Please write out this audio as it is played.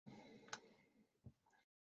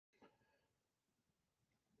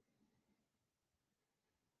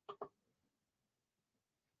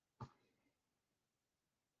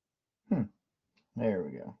There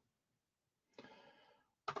we go.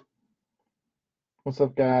 What's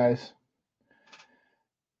up, guys?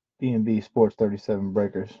 D&B Sports 37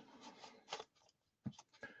 Breakers.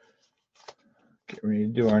 Get ready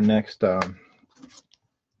to do our next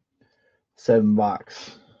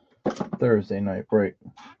 7-box Thursday night break.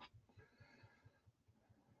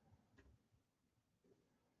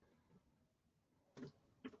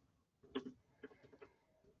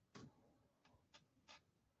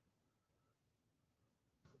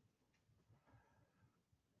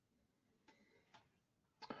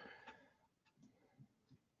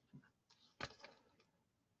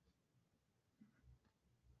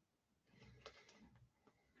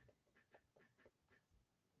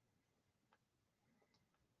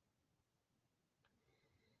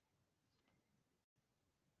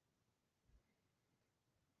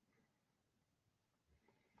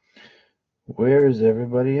 Where is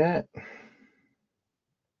everybody at?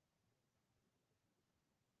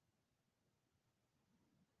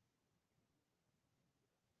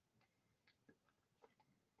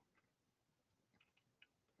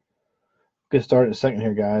 Get started in a second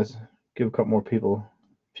here, guys. Give a couple more people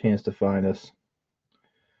a chance to find us.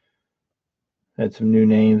 Had some new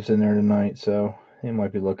names in there tonight, so they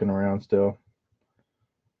might be looking around still.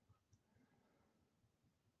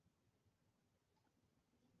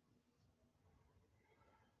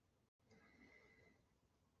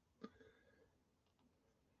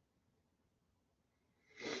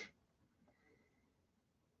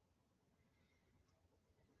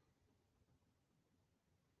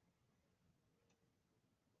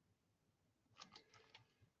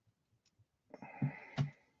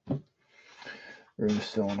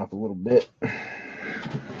 Room's filling up a little bit.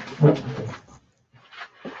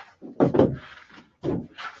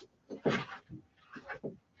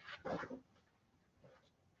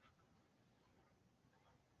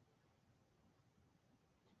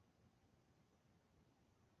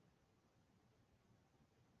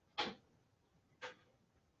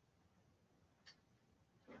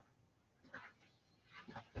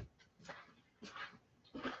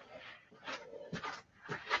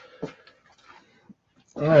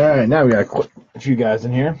 All right, now we got a few guys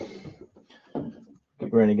in here.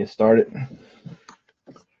 Get ready to get started.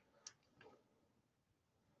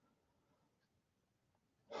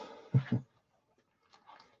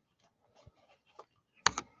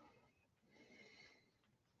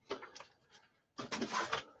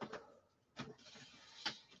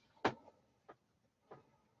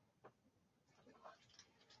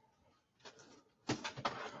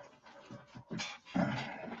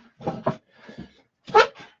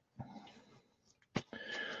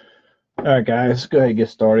 All right, guys, let's go ahead and get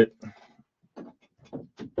started.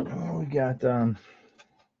 We got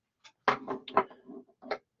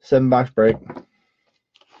 7-box break.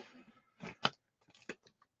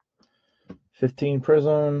 15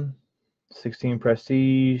 Prism, 16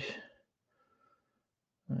 Prestige.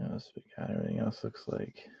 What else we got? Everything else looks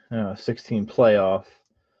like 16 Playoff,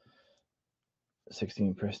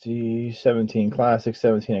 16 Prestige, 17 Classic,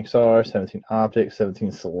 17 XR, 17 Optic,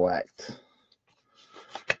 17 Select.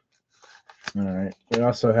 All right. We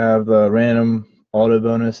also have the random auto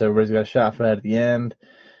bonus. Everybody's got a shot for that at the end.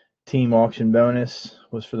 Team auction bonus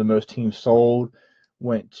was for the most teams sold.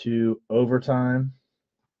 Went to overtime.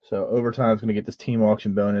 So overtime is going to get this team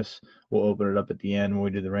auction bonus. We'll open it up at the end when we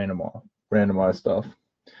do the randomized stuff.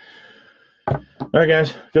 All right,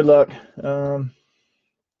 guys. Good luck. We'll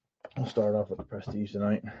start off with the Prestige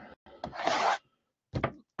tonight.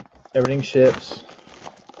 Everything ships.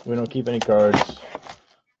 We don't keep any cards.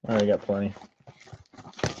 All right, got plenty.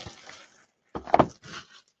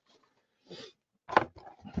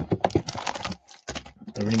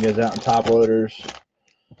 Everything goes out in top loaders.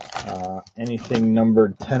 Anything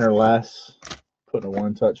numbered 10 or less, putting a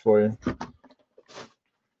 1-touch for you.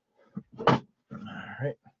 All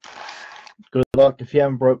right. Good luck. If you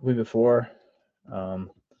haven't broke me before,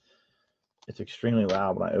 it's extremely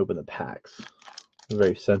loud when I open the packs. It's a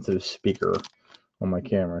very sensitive speaker on my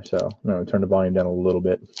camera, so I'm going to turn the volume down a little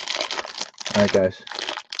bit. All right, guys.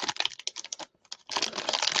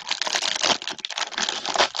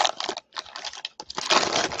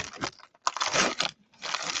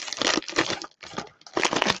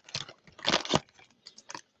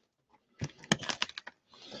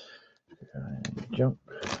 Jump.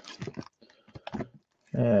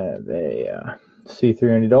 And a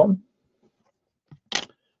C3 Andy Dalton.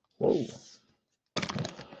 Whoa.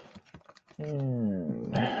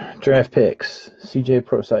 And draft picks. CJ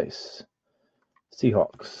Prosise.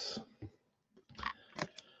 Seahawks.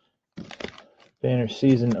 Banner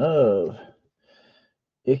season of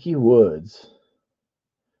Ickey Woods.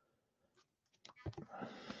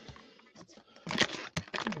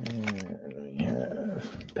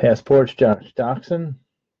 Passports, Josh Doxson.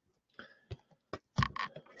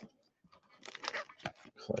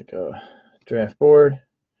 Looks like a draft board.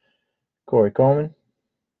 Corey Coleman.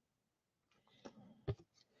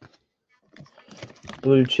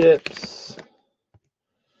 Blue chips.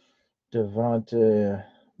 Devontae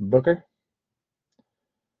Booker.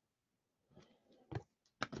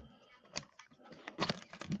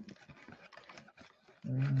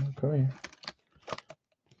 Come here.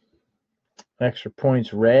 Extra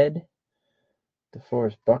points red.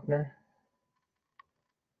 DeForest Buckner.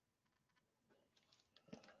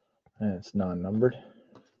 And it's non-numbered.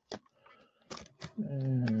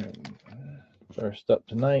 And first up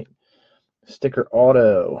tonight, sticker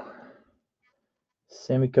auto.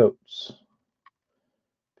 Sammy Coates.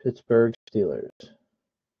 Pittsburgh Steelers.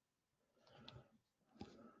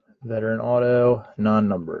 Veteran auto,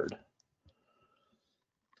 non-numbered.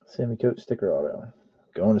 Sammy Coates sticker auto.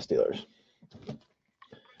 Going to Steelers.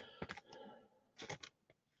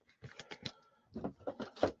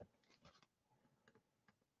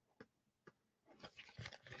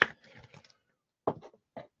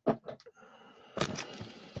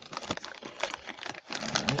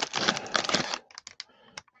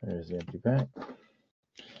 There's the empty pack.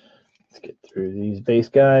 Let's get through these base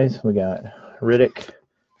guys. We got Riddick,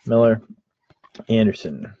 Miller,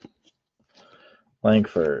 Anderson,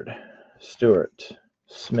 Langford, Stewart,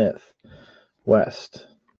 Smith, West,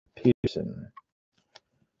 Peterson,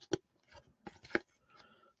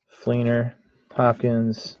 Fleener,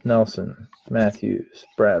 Hopkins, Nelson, Matthews,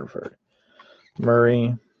 Bradford,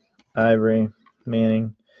 Murray, Ivory,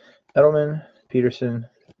 Manning, Edelman, Peterson,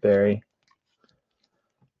 Barry,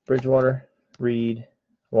 Bridgewater, Reed,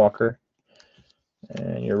 Walker.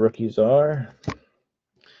 And your rookies are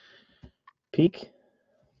Peak,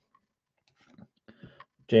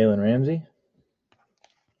 Jalen Ramsey,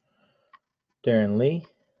 Darren Lee,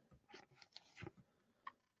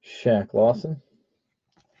 Shaq Lawson,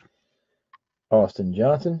 Austin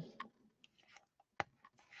Johnson,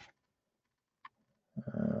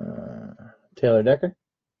 Taylor Decker,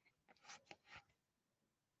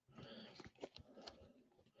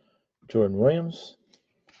 Jordan Williams,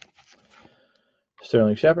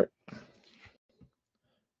 Sterling Shepard,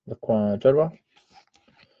 Laquan Treadwell,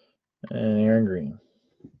 and Aaron Green.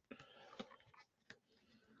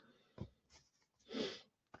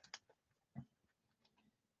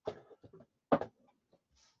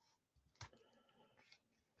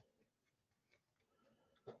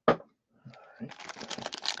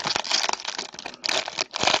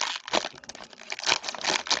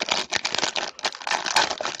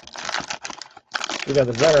 We got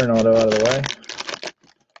the veteran auto out of the way.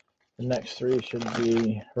 The next three should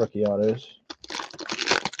be rookie autos.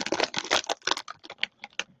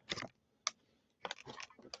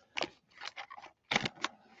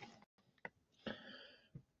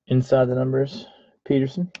 Inside the numbers,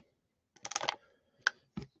 Peterson,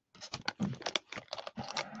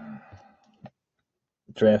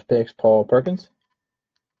 draft picks, Paul Perkins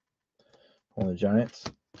on the Giants.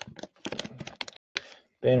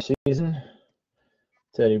 Banner season,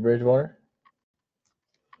 Teddy Bridgewater.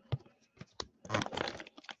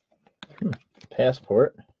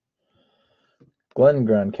 Passport, Glenn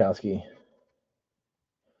Gronkowski.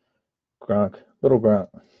 Gronk, little Gronk.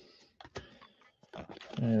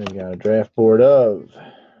 And we got a draft board of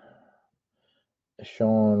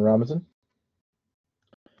Sean Robinson.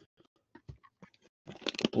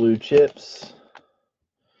 Blue chips,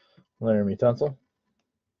 Laramie Tunsil.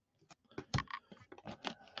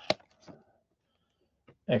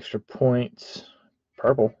 Extra points,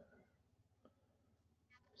 purple,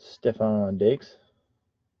 Stephon Diggs.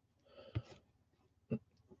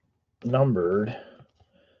 Numbered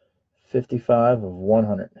 55 of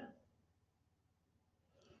 100.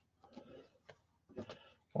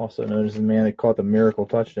 Also known as the man that caught the miracle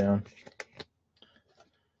touchdown.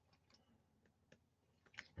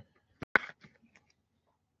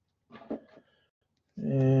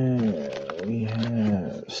 And we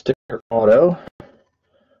have sticker auto,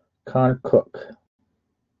 Connor Cook.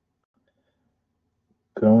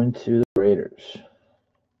 Going to the Raiders.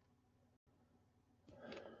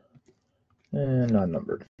 And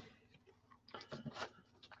non-numbered.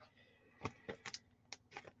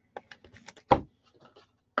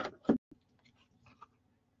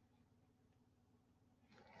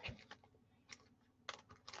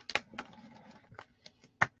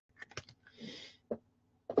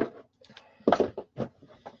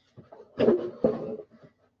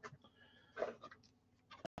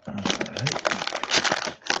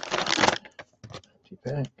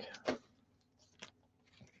 Back.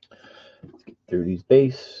 Let's get through these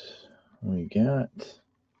base. We got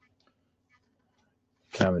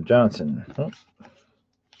Calvin Johnson.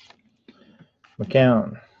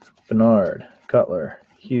 McCown, Bernard, Cutler,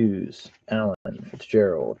 Hughes, Allen,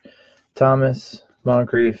 Fitzgerald, Thomas,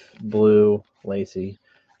 Moncrief, Blue, Lacey,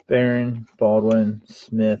 Barron, Baldwin,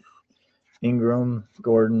 Smith, Ingram,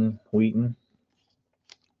 Gordon, Wheaton,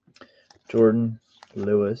 Jordan,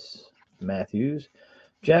 Lewis, Matthews,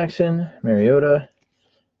 Jackson, Mariota,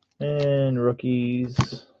 and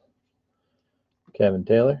rookies, Kevin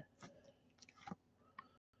Taylor,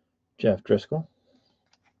 Jeff Driscoll,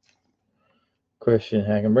 Christian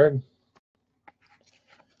Hackenberg,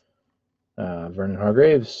 Vernon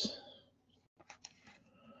Hargraves,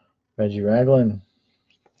 Reggie Ragland,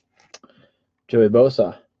 Joey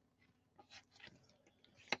Bosa,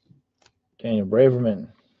 Daniel Braverman,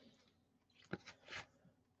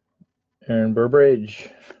 Aaron Burbridge,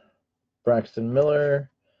 Braxton Miller,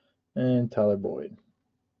 and Tyler Boyd.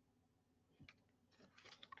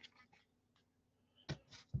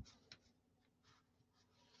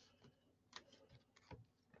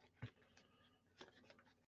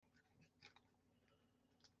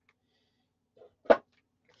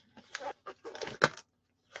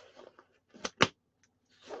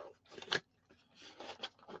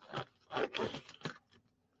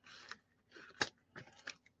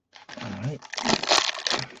 All right.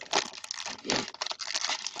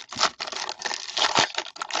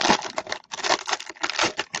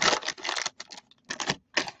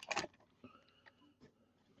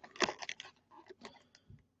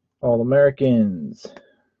 All-Americans,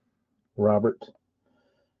 Robert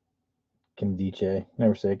Kimdiche.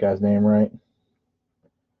 Never say a guy's name right.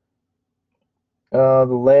 The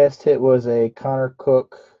last hit was a Connor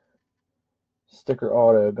Cook sticker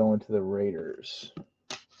auto going to the Raiders.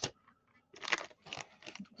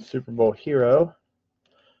 Super Bowl hero,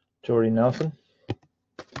 Jordy Nelson.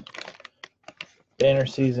 Banner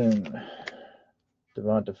season,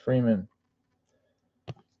 Devonta Freeman.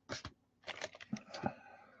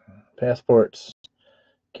 Passports,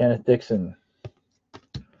 Kenneth Dixon.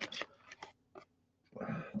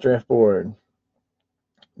 Draft board,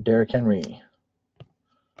 Derrick Henry.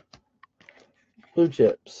 Blue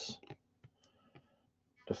chips,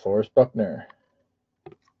 DeForest Buckner.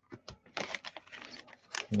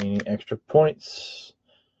 Meaning extra points,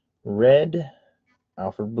 red,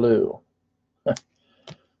 Alfred Blue.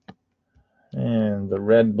 And the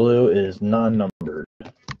red blue is non-numbered.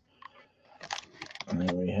 And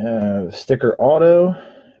then we have sticker auto,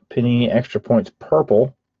 Panini extra points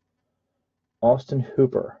purple, Austin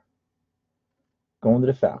Hooper. Going to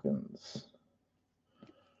the Falcons.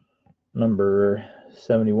 Number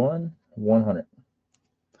 71, 100.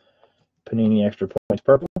 Panini extra points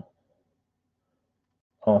purple,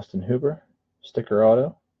 Austin Hooper, sticker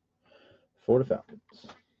auto for the Falcons.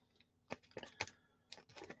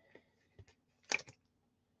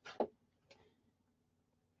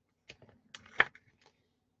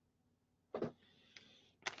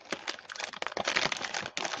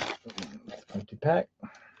 Empty pack.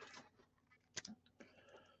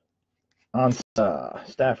 Ansah,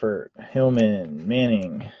 Stafford, Hillman,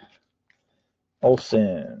 Manning,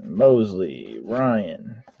 Olsen, Mosley,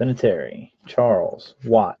 Ryan, Vinatieri, Charles,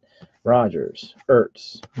 Watt, Rogers,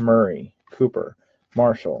 Ertz, Murray, Cooper,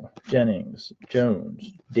 Marshall, Jennings,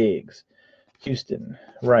 Jones, Diggs, Houston,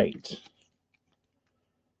 Wright,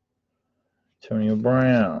 Antonio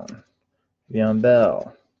Brown, Le'Veon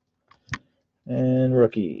Bell, and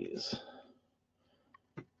rookies.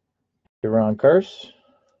 Deron Kearse,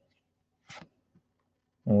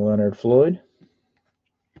 Leonard Floyd,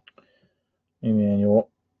 Emmanuel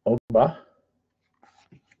Ogba,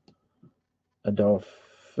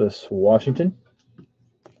 Adolphus Washington,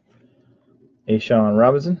 Ashawn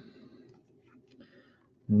Robinson,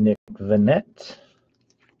 Nick Vannett,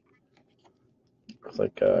 looks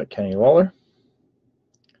like Kenny Waller,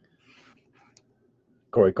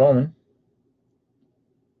 Corey Coleman,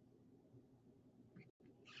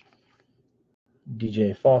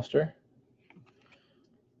 DJ Foster,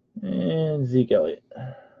 and Zeke Elliott.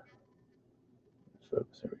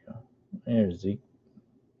 Focus, there we go. There's Zeke.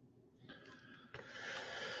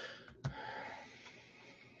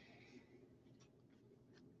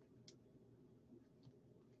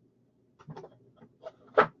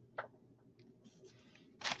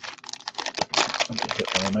 I'm just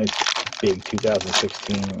hitting a nice big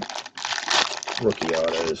 2016 rookie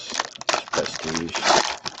autos. Prestige.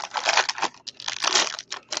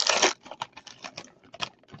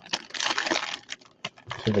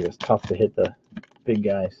 Seems like it's tough to hit the big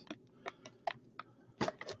guys.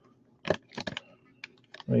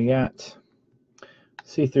 We got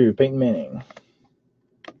see-through Peyton Manning.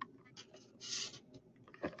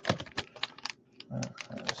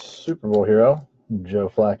 Super Bowl hero, Joe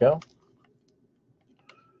Flacco.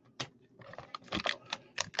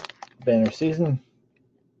 Banner season,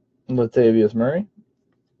 Latavius Murray.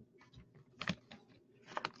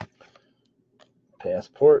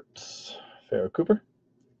 Passports, Pharoh Cooper.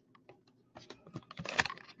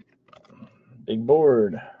 Big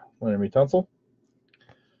board, Leonard Tunsil.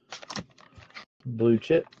 Blue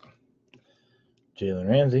chip, Jalen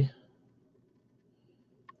Ramsey.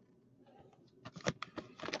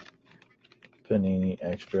 Panini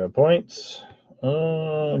extra points.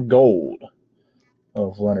 Gold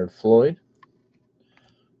of Leonard Floyd.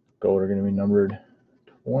 Gold are going to be numbered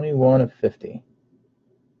 21 of 50.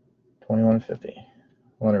 21 of 50.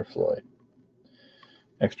 Leonard Floyd.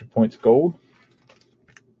 Extra points gold.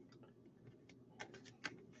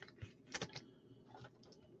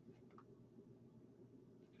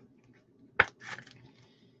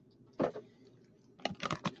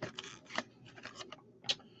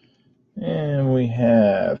 And we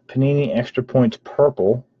have Panini extra points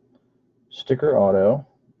purple. Sticker auto.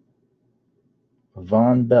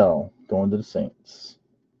 Von Bell going to the Saints.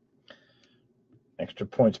 Extra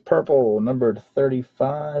points purple, numbered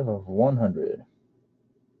 35 of 100.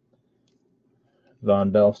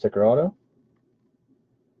 Von Bell sticker auto.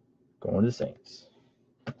 Going to the Saints.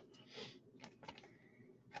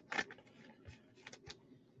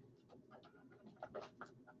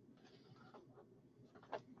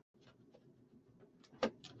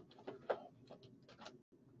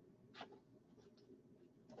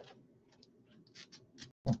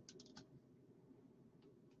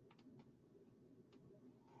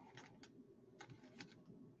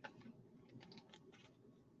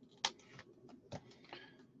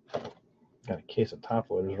 Got a case of top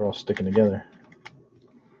loaders. They're all sticking together.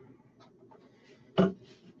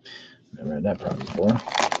 Never had that problem before.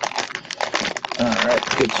 All right,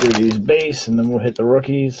 get through these base, and then we'll hit the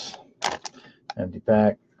rookies. Empty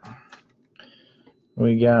pack.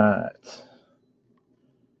 We got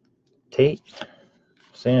Tate,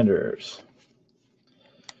 Sanders,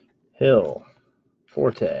 Hill,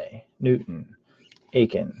 Forte, Newton,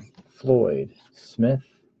 Aiken, Floyd, Smith,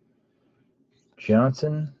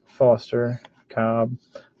 Johnson, Foster, Cobb,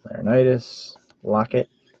 Laurinaitis, Lockett,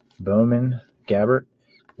 Bowman, Gabbert,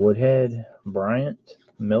 Woodhead, Bryant,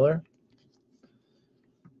 Miller,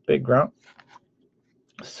 Big Grump,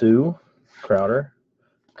 Sue, Crowder,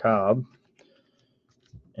 Cobb,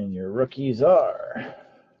 and your rookies are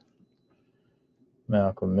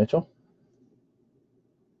Malcolm Mitchell,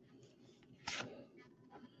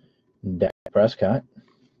 Dak Prescott,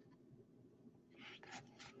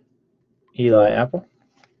 Eli Apple,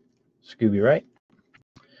 Scooby Wright,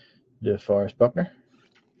 DeForest Buckner,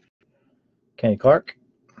 Kenny Clark,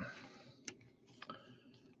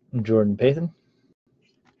 Jordan Pathan,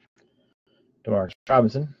 DeMarcus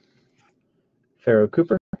Robinson, Pharoh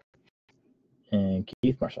Cooper, and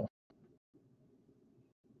Keith Marshall.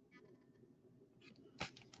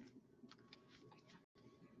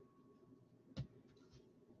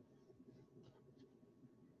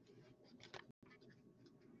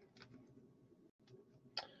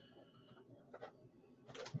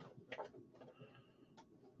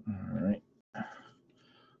 All right.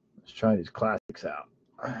 Let's try these classics out.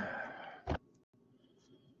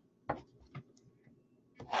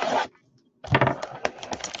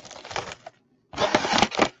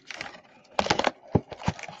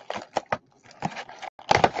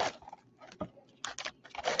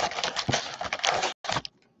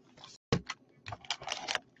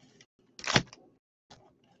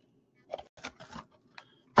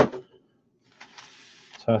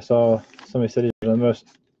 So I saw somebody said he's the most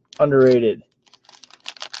underrated.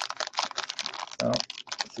 So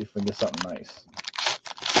let's see if we can get something nice.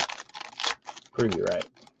 Prove you right.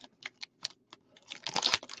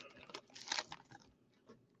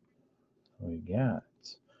 We got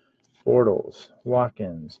Bortles,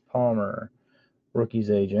 Watkins, Palmer, rookies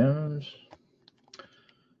A. Jones.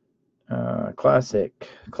 Classic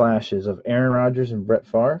clashes of Aaron Rodgers and Brett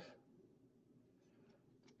Favre.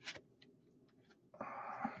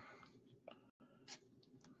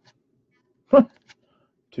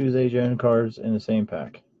 Two A. Jones cards in the same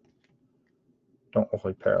pack. Don't look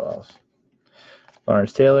like parallels.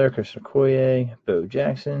 Lawrence Taylor, Christian Okoye, Bo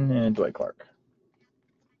Jackson, and Dwight Clark.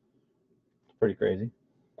 Pretty crazy.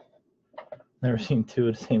 Never seen two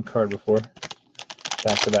of the same card before,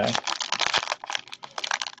 back to back.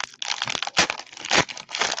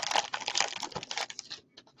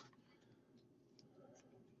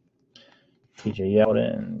 T.J.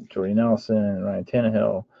 Yeldon, Jordy Nelson, Ryan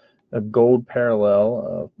Tannehill. A gold parallel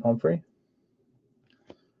of Pumphrey.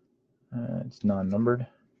 It's non-numbered.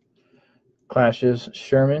 Clashes,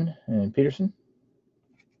 Sherman and Peterson.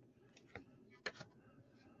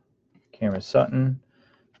 Cameron Sutton,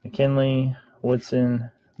 McKinley,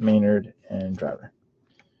 Woodson, Maynard, and Driver.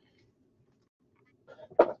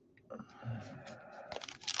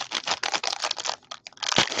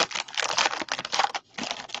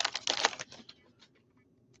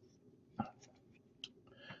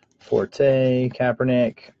 Forte,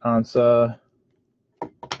 Kaepernick, Ansah,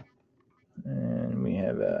 and we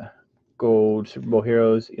have a gold Super Bowl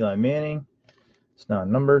heroes, Eli Manning. It's not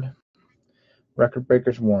numbered. Record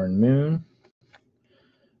breakers, Warren Moon.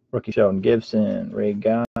 Rookie Sheldon Gibson, Ray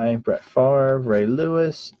Guy, Brett Favre, Ray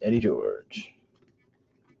Lewis, Eddie George.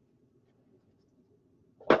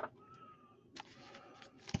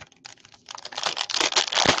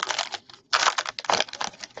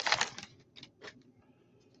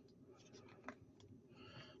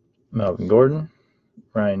 Melvin Gordon,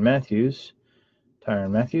 Ryan Matthews,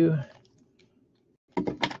 Tyrann Mathieu,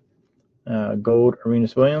 gold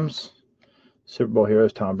Arenas Williams, Super Bowl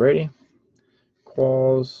heroes Tom Brady,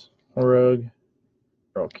 Qualls, Horug,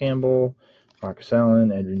 Earl Campbell, Marcus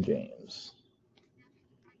Allen, Edwin James.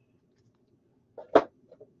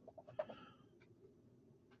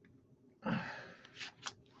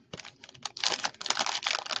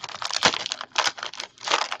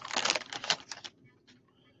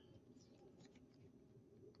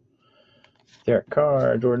 Derek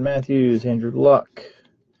Carr, Jordan Matthews, Andrew Luck.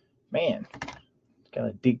 Man, got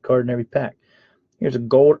a deep card in every pack. Here's a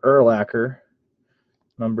gold Urlacher,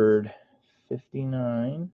 numbered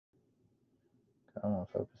 59. Come on,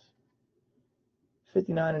 focus.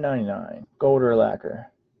 59 and 99. Gold Urlacher.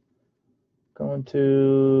 Going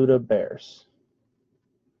to the Bears.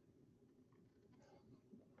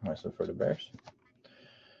 Nice look for the Bears.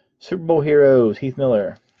 Super Bowl heroes, Heath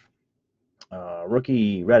Miller.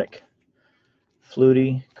 Rookie, Reddick.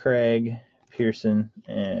 Flutie, Craig, Pearson,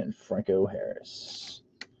 and Franco Harris.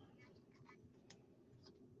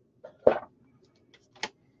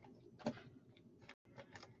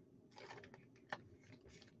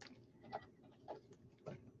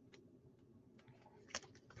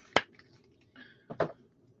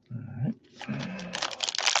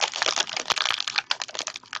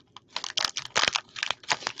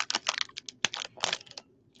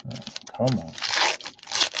 Come on.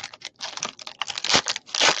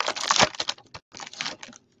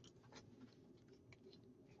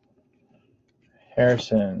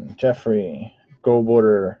 Harrison, Jeffrey, Gold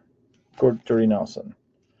Border, Jordy Nelson.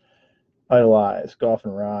 Idolize, Goff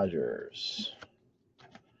and Rogers.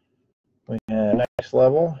 We have next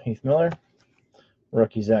level, Heath Miller.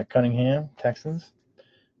 Rookie Zach Cunningham, Texans.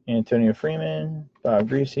 Antonio Freeman, Bob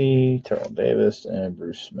Greasy, Terrell Davis, and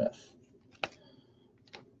Bruce Smith.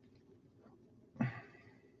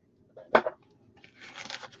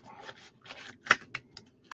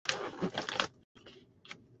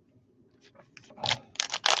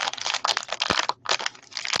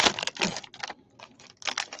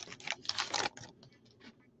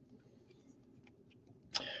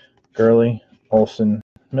 Gurley, Olsen,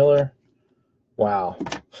 Miller. Wow.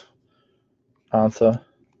 Ansah.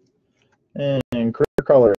 And career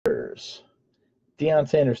colors. Deion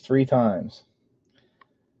Sanders 3 times.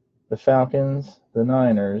 The Falcons, the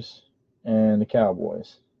Niners, and the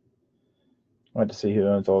Cowboys. I'd like to see who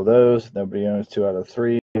owns all those. Nobody owns 2 out of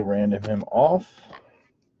 3. Random him off.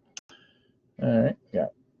 All right,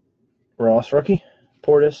 got Ross rookie,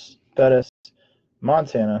 Portis, Pettis,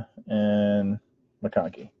 Montana, and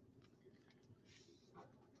McConkey.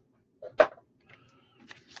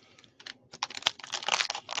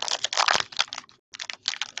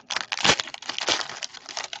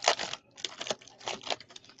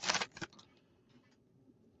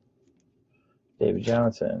 David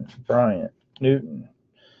Johnson, Bryant, Newton.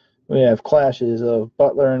 We have clashes of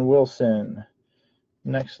Butler and Wilson.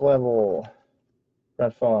 Next level,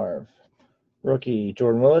 Brett Favre. Rookie,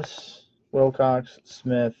 Jordan Willis, Wilcox,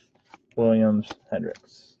 Smith, Williams,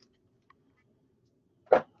 Hendricks.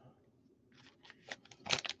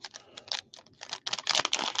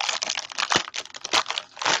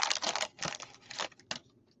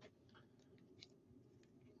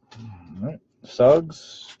 Right.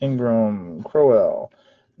 Suggs, Ingram, Crowell.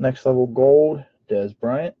 Next level gold, Dez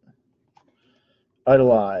Bryant.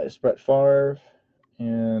 Idolize, Brett Favre,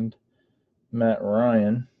 and Matt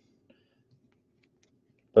Ryan.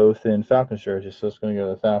 Both in Falcons jerseys, so it's going to go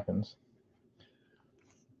to the Falcons.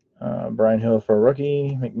 Brian Hill for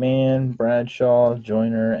rookie, McMahon, Bradshaw,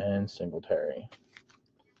 Joyner, and Singletary.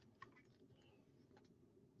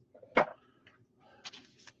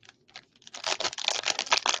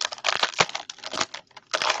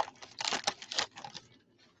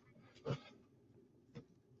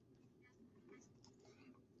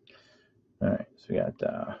 So we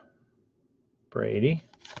got Brady,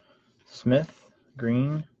 Smith,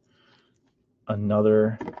 green,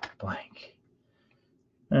 another blank.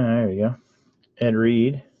 There we go. Ed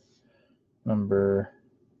Reed, number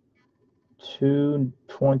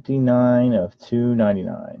 229 of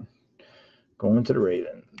 299. Going to the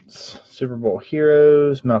Ravens. Super Bowl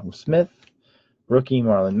heroes, Malcolm Smith, rookie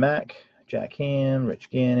Marlon Mack, Jack Ham, Rich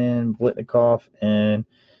Gannon, Blitnikoff, and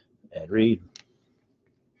Ed Reed.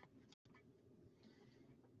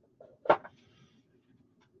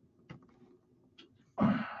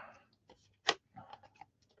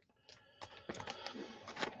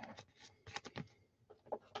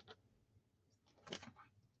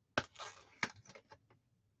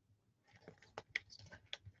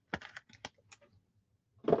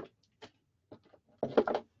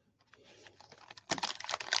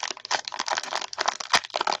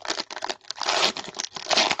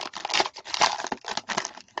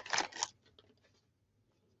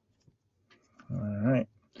 All right.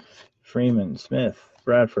 Freeman, Smith,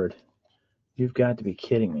 Bradford. You've got to be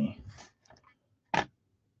kidding me.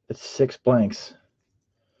 It's 6 blanks.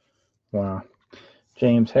 Wow.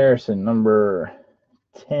 James Harrison, number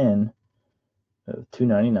 10 of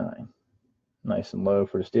 299. Nice and low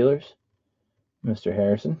for the Steelers. Mr.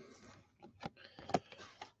 Harrison.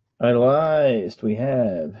 Idolized, we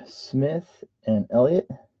have Smith and Elliott,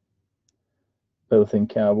 both in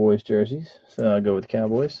Cowboys jerseys. So I'll go with the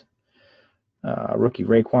Cowboys. Rookie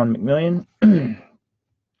Raekwon McMillian,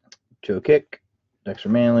 Joe Kick, Dexter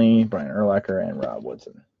Manley, Brian Urlacher, and Rob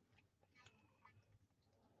Woodson.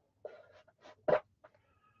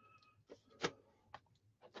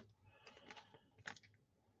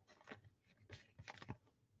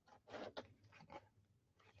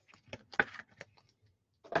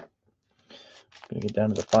 Gonna get down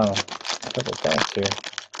to the final couple packs here.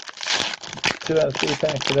 2 out of 3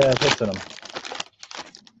 packs that have hits in them.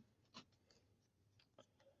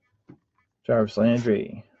 Jarvis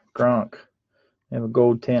Landry, Gronk. We have a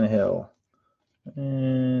gold Tannehill.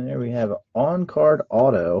 And there we have an on-card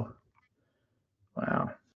auto.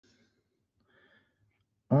 Wow.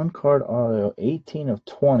 On-card auto, 18 of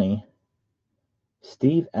 20.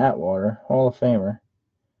 Steve Atwater, Hall of Famer,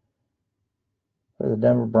 for the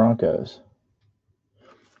Denver Broncos.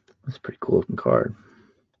 That's a pretty cool looking card.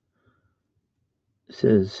 This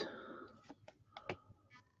is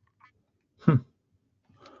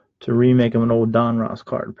to remake of an old Don Ross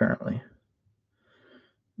card, apparently.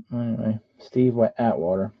 Anyway, Steve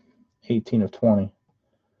Atwater, 18 of 20.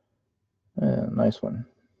 Yeah, nice one.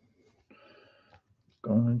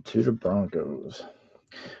 Going to the Broncos.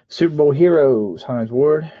 Super Bowl heroes, Hines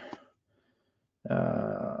Ward,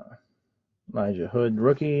 Elijah Hood,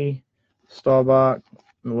 rookie, Staubach,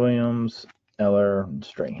 Williams, Eller, and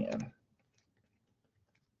Strahan.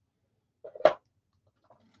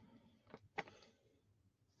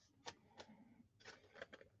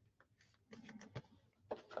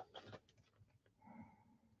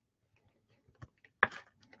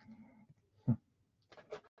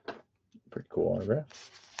 Pretty cool autograph.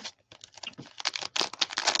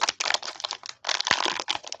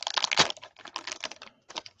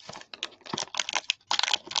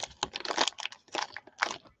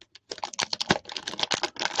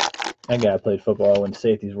 That guy played football when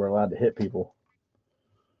safeties were allowed to hit people.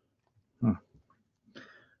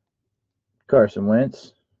 Carson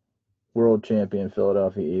Wentz, world champion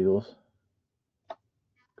Philadelphia Eagles.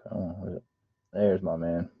 Oh, there's my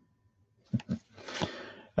man.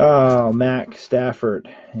 Oh, Mac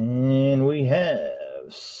Stafford. And we have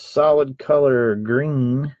solid color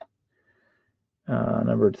green,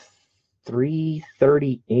 number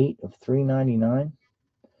 338 of 399.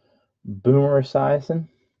 Boomer Esiason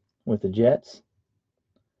with the Jets.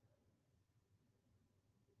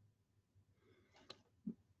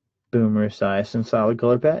 Boomer Esiason, solid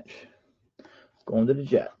color patch. Going to the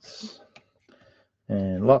Jets.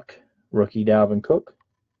 And Luck, rookie Dalvin Cook.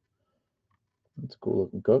 That's a cool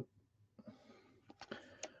looking Cook.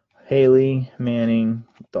 Haley, Manning,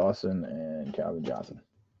 Dawson, and Calvin Johnson.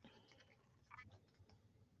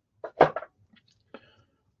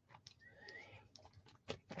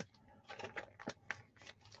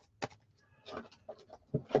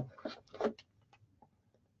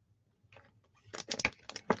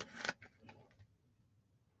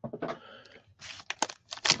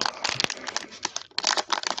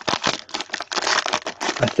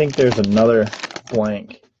 I think there's another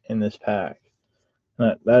blank in this pack.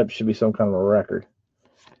 That should be some kind of a record.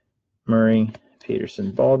 Murray,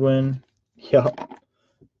 Peterson, Baldwin. Yup.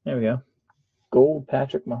 There we go. Gold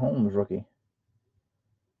Patrick Mahomes rookie.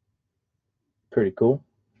 Pretty cool.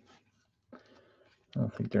 I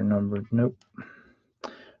don't think they're numbered. Nope.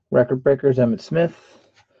 Record breakers, Emmitt Smith.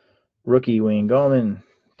 Rookie, Wayne Gallman.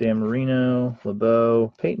 Dan Marino,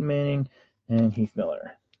 LeBeau, Peyton Manning, and Heath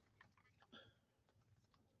Miller.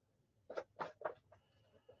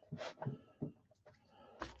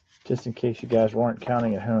 Just in case you guys weren't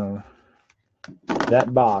counting at home,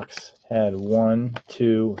 that box had 1,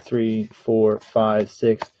 2, 3, 4, 5,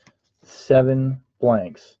 6, 7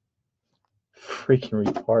 blanks. Freaking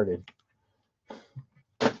retarded.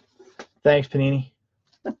 Thanks, Panini.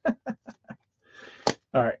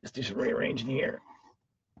 All right, let's do some rearranging here.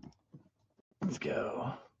 Let's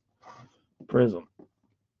go. Prism.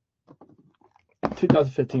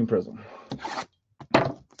 2015 Prism.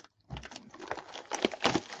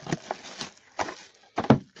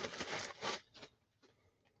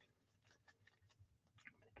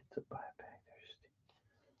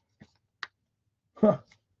 Huh.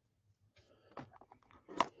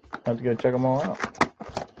 Have to go check them all out.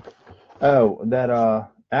 Oh, that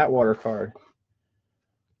Atwater card.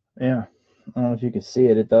 Yeah. I don't know if you can see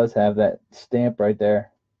it. It does have that stamp right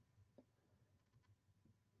there.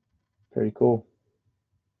 Pretty cool.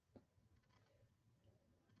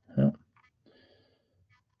 Yeah.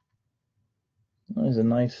 That is a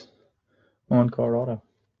nice on-card auto.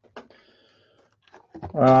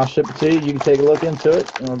 I'll ship it to you. You can take a look into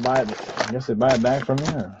it. You want to buy it? I guess they buy it back from you.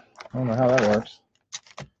 I don't know how that works.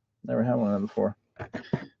 Never had one of them before.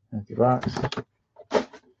 Empty box.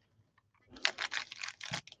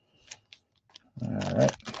 All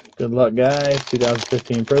right. Good luck, guys.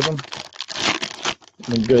 2015 Prism.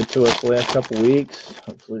 Been good to us the last couple weeks.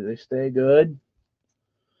 Hopefully they stay good.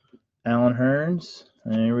 Alan Hearns.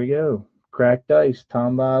 And here we go. Cracked dice.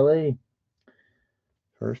 Tamba Ali.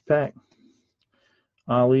 First pack.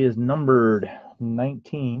 Ali is numbered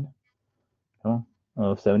 19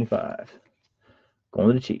 of 75. Going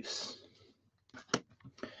to the Chiefs.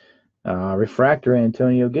 Refractor,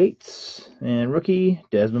 Antonio Gates. And rookie,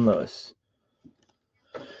 Desmond Lewis.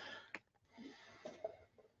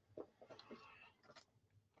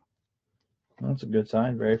 That's a good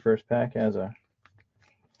sign. Very first pack has a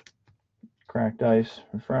cracked ice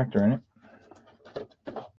refractor in it.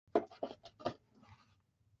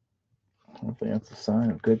 Hopefully that's a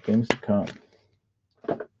sign of good things to come.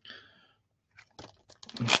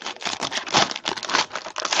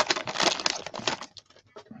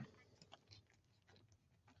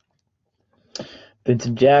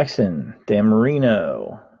 Vincent Jackson, Dan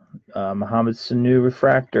Marino, Mohamed Sanu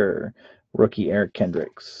refractor, rookie Eric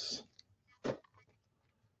Kendricks.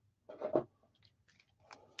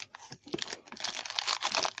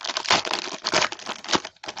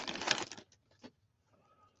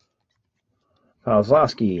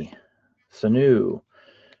 Kozlowski, Sanu,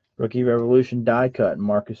 rookie Revolution die cut,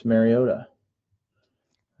 Marcus Mariota.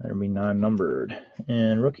 That'll be non-numbered.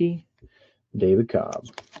 And rookie, David Cobb.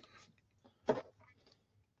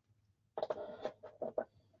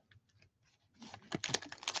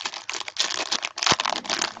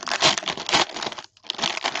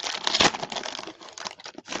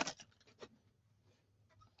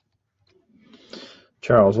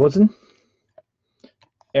 Charles Woodson,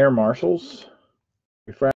 Air Marshals,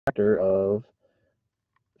 refractor of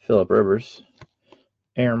Phillip Rivers,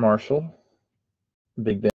 Air Marshal,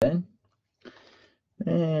 Big Ben,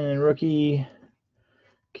 and rookie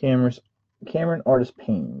Cameron Artis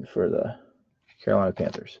Payne for the Carolina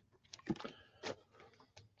Panthers.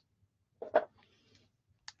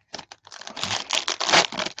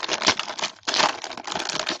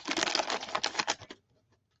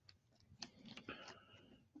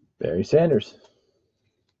 Barry Sanders,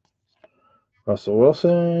 Russell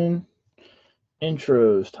Wilson,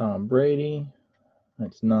 intros, Tom Brady,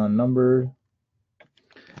 that's non-numbered,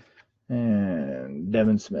 and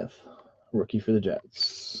Devin Smith, rookie for the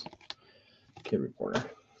Jets, Kid Reporter.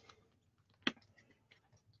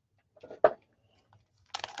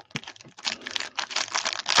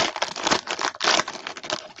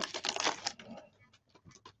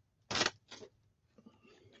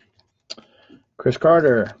 Chris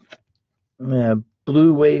Carter,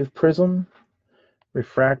 Blue Wave Prism,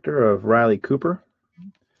 refractor of Riley Cooper,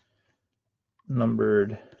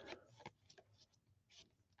 numbered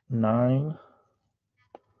 9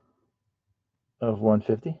 of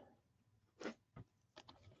 150.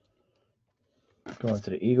 Going to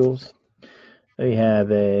the Eagles. They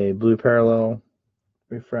have a blue parallel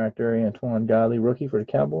refractor, Antoine Godley, rookie for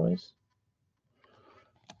the Cowboys.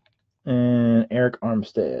 And Eric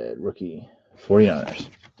Armstead, rookie, 49ers.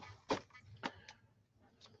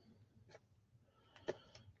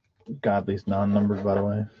 Godley's non-numbered, by the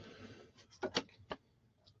way.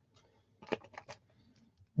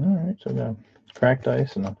 All right, so we got cracked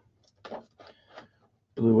ice and a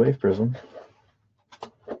blue wave prism.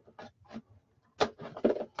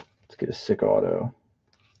 Let's get a sick auto.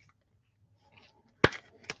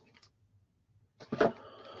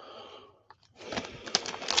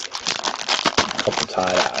 Couple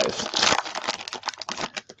tie-dyes.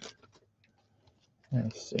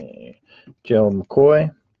 Let's see. Gerald McCoy.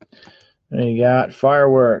 And you got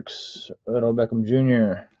Fireworks, Odell Beckham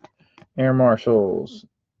Jr., Air Marshals,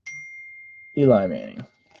 Eli Manning,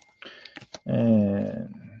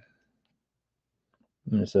 and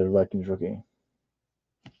Minnesota Vikings rookie.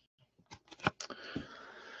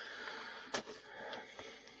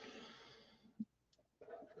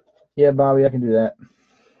 Yeah, Bobby, I can do that.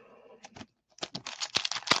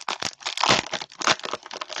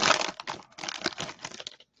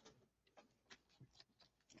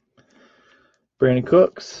 Brandon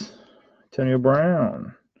Cooks, Antonio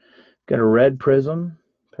Brown. Got a red prism,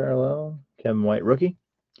 parallel, Kevin White rookie,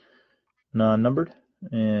 non-numbered,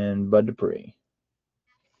 and Bud Dupree.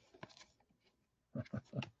 All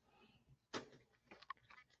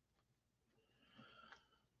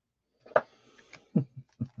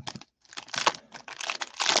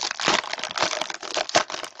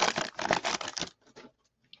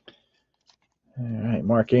right,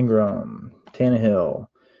 Mark Ingram, Tannehill.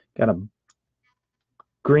 Got a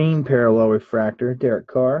green parallel refractor, Derek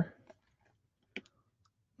Carr,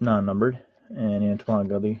 non-numbered, and Antoine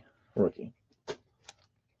Gubby, rookie.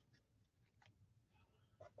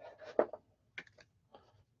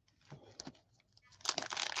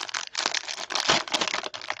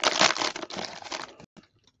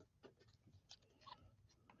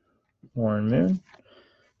 Warren Moon,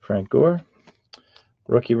 Frank Gore,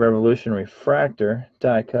 Rookie Revolution refractor,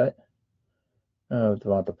 die cut of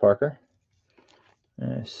Devonta Parker,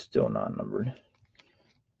 still non-numbered,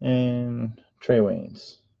 and Trey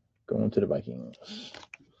Waynes going to the Vikings.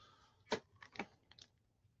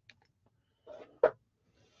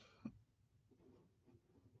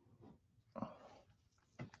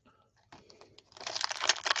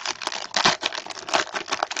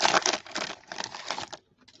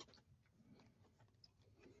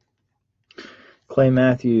 Clay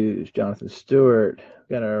Matthews, Jonathan Stewart.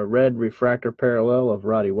 Got a red refractor parallel of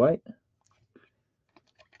Roddy White,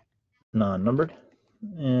 non-numbered,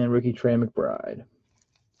 and rookie Trey McBride.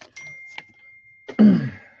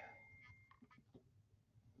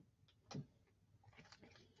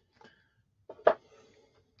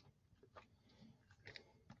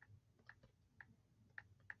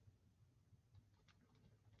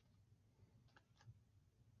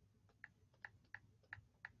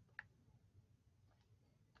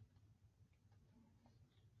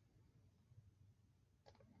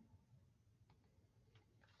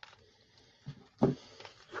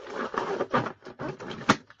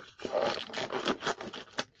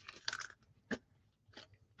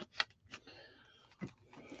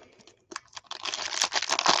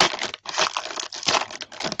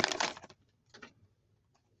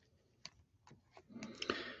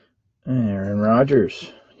 Aaron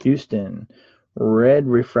Rodgers, Houston, red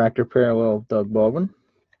refractor parallel of Doug Baldwin,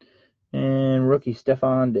 and rookie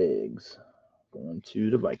Stephon Diggs going to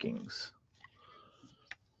the Vikings.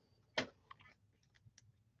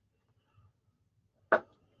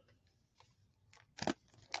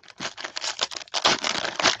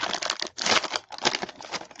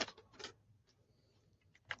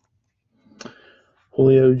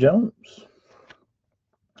 Julio Jones,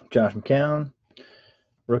 Josh McCown,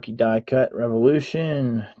 rookie die cut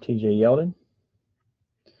Revolution, TJ Yeldon,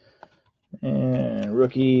 and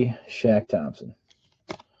rookie Shaq Thompson.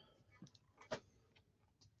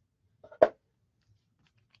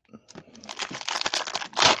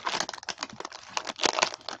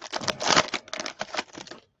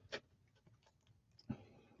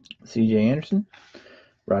 CJ Anderson,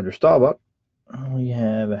 Roger Staubach. We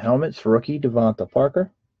have helmets for rookie Devonta Parker,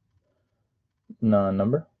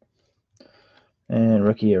 non-number, and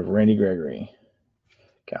rookie of Randy Gregory,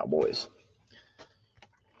 Cowboys.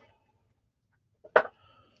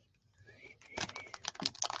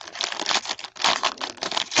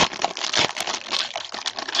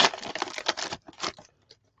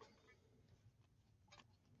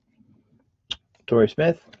 Torrey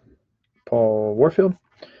Smith, Paul Warfield,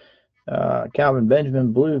 Calvin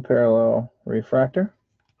Benjamin blue parallel refractor,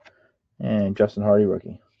 and Justin Hardy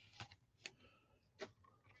rookie.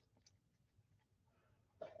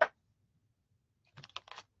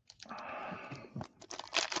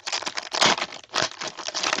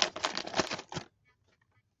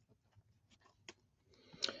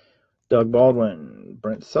 Doug Baldwin,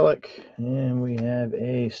 Brent Selleck, and we have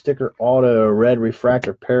a sticker auto red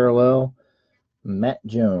refractor parallel Matt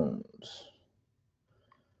Jones.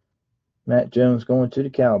 Matt Jones going to the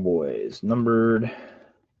Cowboys, numbered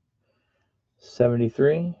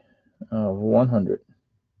 73 of 100.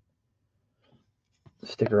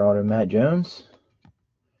 Sticker auto Matt Jones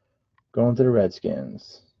going to the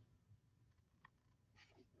Redskins.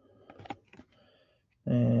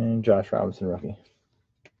 And Josh Robinson, rookie.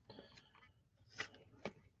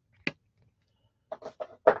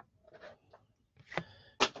 I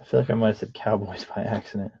feel like I might have said Cowboys by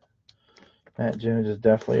accident. Matt Jones is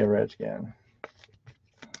definitely a Redskin.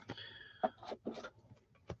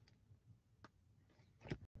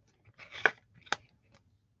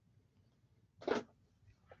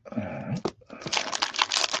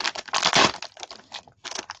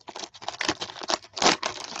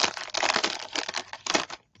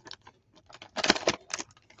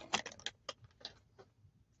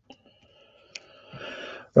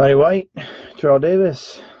 Roddy White, Terrell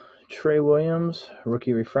Davis, Trey Williams,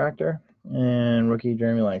 rookie refractor, and rookie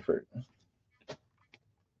Jeremy Langford.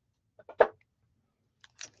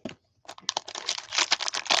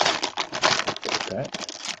 Okay.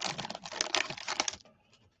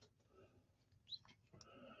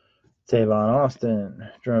 Tavon Austin,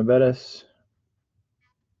 Jerome Bettis,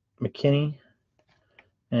 McKinney,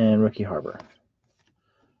 and rookie Harbor.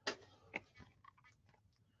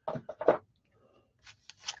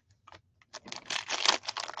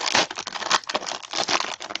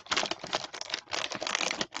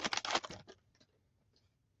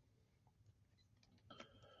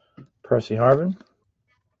 Percy Harvin,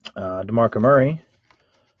 DeMarco Murray,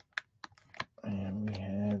 and we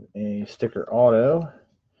have a sticker auto,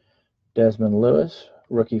 Desmond Lewis,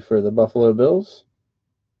 rookie for the Buffalo Bills.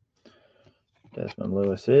 Desmond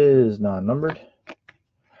Lewis is non-numbered.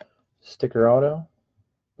 Sticker auto,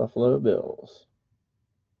 Buffalo Bills.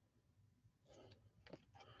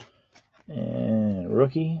 And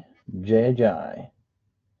rookie, Jay Ajayi,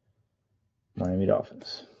 Miami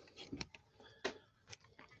Dolphins.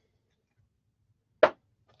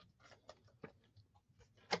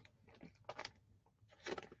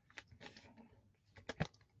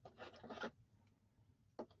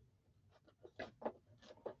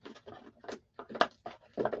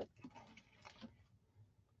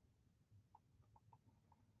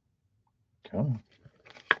 Cool.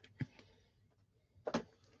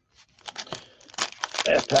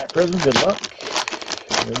 Last pack prism. Good luck,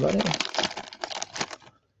 everybody.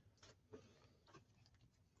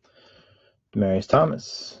 Demarius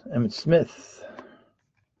Thomas, Emmitt Smith.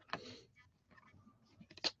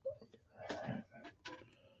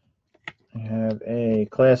 We have a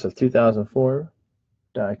class of 2004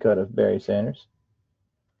 die cut of Barry Sanders.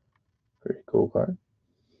 Pretty cool card.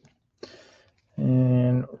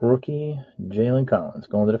 And rookie Jalen Collins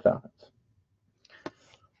going to the Falcons.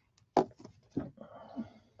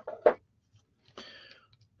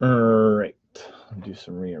 All right, I'll do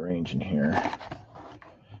some rearranging here.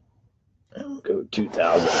 And we'll go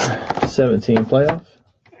 2017 playoff.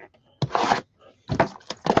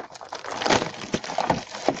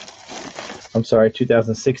 I'm sorry,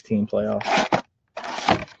 2016 playoff.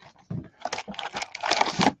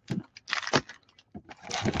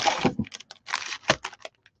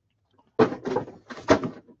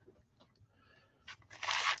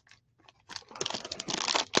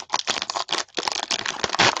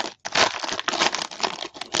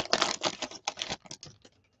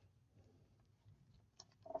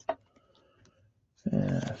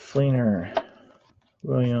 Fleener,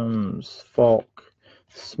 Williams, Falk,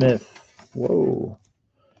 Smith. Whoa.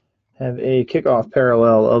 Have a kickoff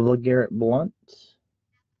parallel of LeGarrette Blount.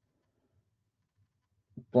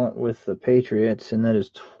 Blount with the Patriots, and that is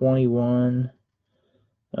 21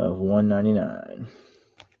 of 199.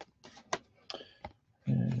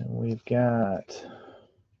 And we've got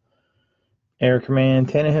Air Command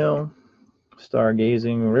Tannehill,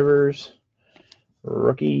 Stargazing Rivers,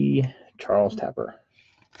 rookie Charles Tapper.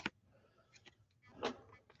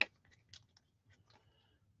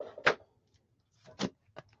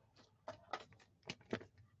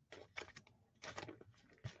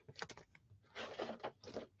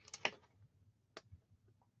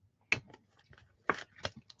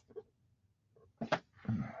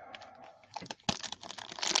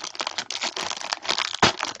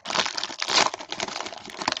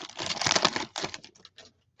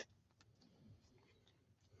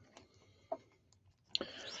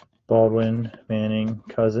 Baldwin, Manning,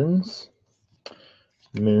 Cousins,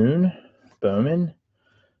 Moon, Bowman.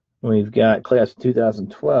 We've got class of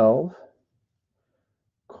 2012,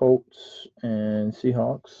 Colts and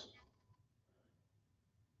Seahawks,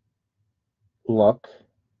 Luck,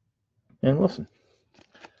 and Wilson.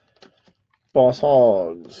 Boss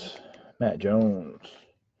Hogs, Matt Jones.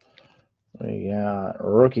 We got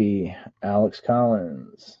rookie Alex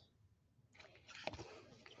Collins.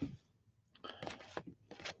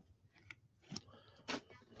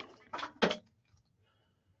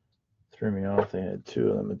 Threw me off. They had two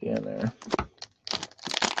of them at the end there.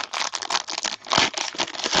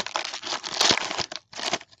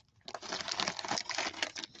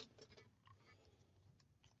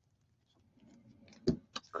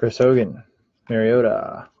 Chris Hogan,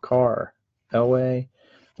 Mariota, Carr, Elway,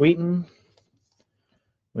 Wheaton.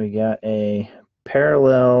 We got a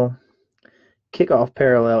parallel, kickoff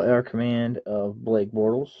parallel air command of Blake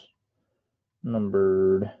Bortles,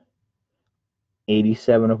 numbered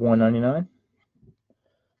 87 of 199.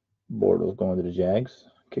 Bortles going to the Jags,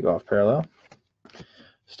 kickoff parallel.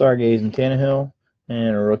 Stargazing Tannehill,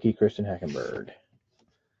 and a rookie Christian Hackenberg.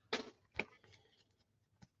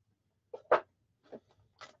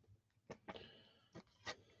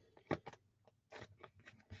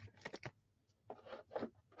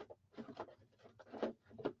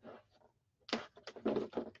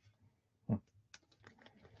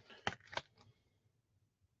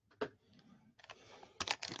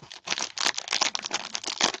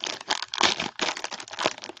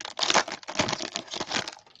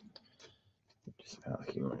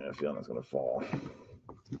 I have a feeling it's going to fall.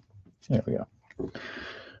 There we go. All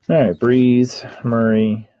right, Breeze,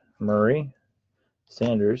 Murray,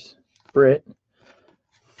 Sanders, Britt,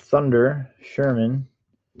 Thunder, Sherman,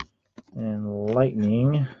 and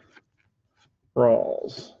Lightning,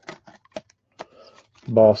 Rawls.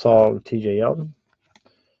 Boss Hog, TJ Yeldon.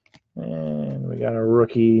 And we got a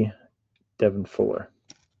rookie, Devin Fuller.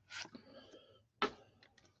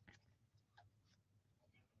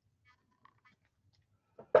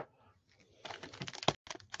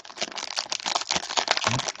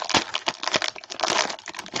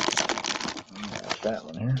 That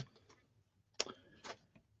one here.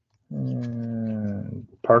 And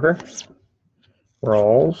Parker,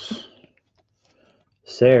 Rawls,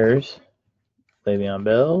 Sayers, Le'Veon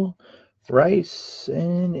Bell, Rice,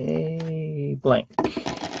 and a blank.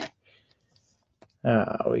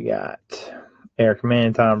 We got Air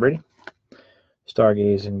Command Tom Brady,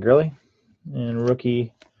 Stargaze and Grilly, and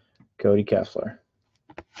rookie Cody Kessler.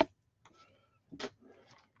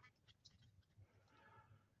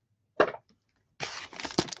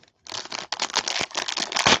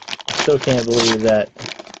 Still can't believe that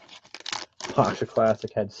Box of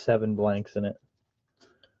Classic had 7 blanks in it.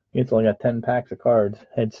 It's only got 10 packs of cards.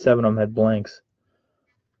 Had 7 of them had blanks.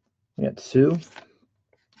 We got Sue,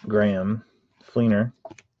 Graham, Fleener,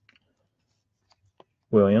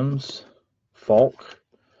 Williams, Falk,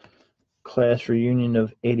 class reunion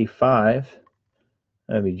of 85.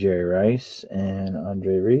 That'd be Jerry Rice and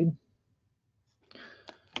Andre Reed.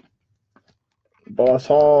 Boss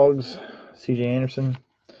Hogs, CJ Anderson,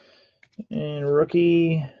 and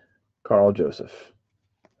rookie Carl Joseph.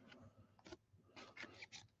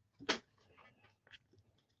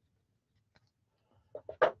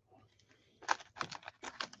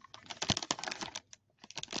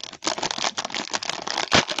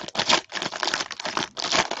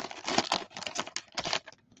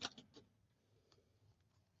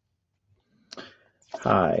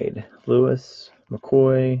 Hyde, Lewis,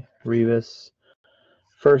 McCoy, Revis.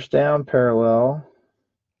 First down parallel,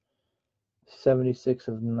 76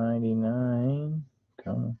 of 99.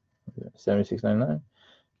 Come on, 76.99.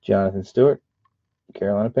 Jonathan Stewart,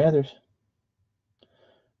 Carolina Panthers.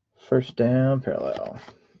 First down parallel.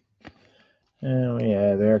 And we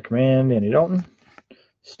have Air Command, Andy Dalton.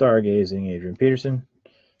 Stargazing, Adrian Peterson.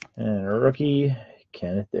 And a rookie,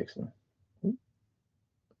 Kenneth Dixon.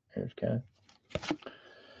 There's Kenneth.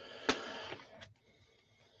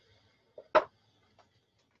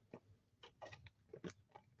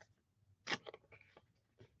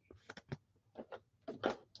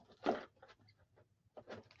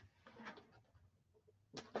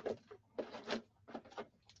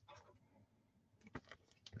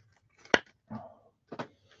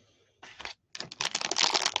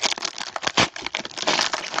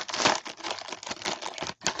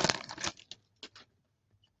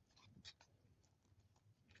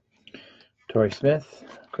 Torrey Smith,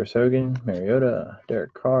 Chris Hogan, Mariota,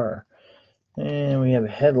 Derek Carr. And we have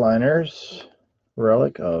headliners,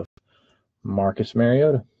 relic of Marcus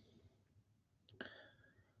Mariota.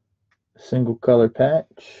 Single color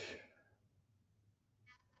patch.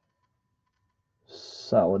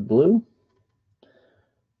 Solid blue.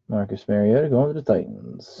 Marcus Mariota going to the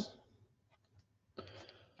Titans.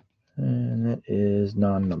 And that is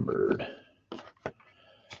non-numbered.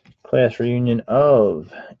 Class reunion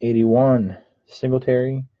of 81,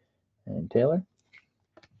 Singletary and Taylor.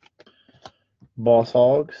 Boss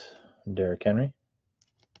Hogs, Derrick Henry.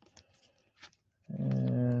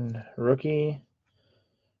 And rookie,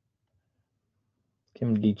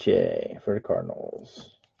 Kim Diche for the Cardinals.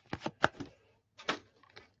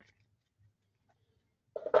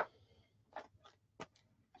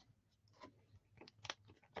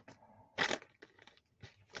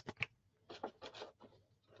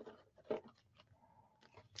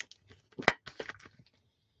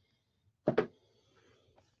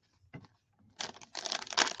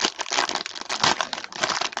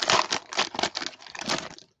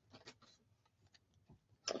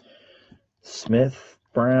 Smith,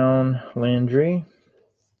 Brown, Landry,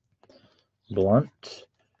 Blunt,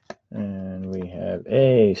 and we have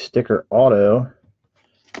a sticker auto,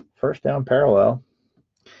 first down parallel,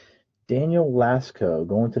 Daniel Lasco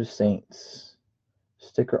going to the Saints,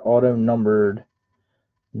 sticker auto numbered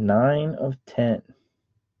 9 of 10,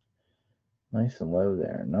 nice and low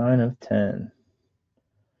there, 9 of 10,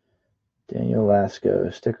 Daniel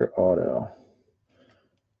Lasco, sticker auto,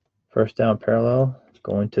 first down parallel,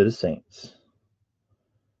 going to the Saints.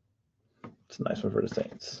 It's a nice one for the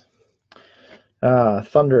Saints.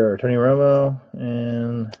 Thunder, Tony Romo,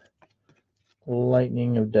 and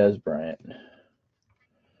Lightning of Des Bryant.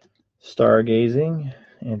 Stargazing,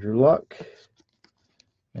 Andrew Luck,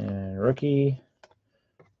 and rookie,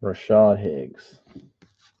 Rashad Higgs.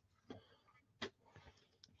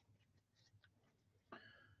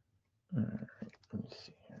 All right, let me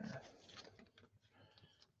see here.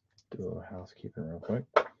 Do a little housekeeping real quick.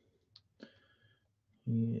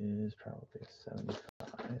 He is probably a 75. All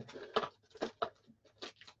right.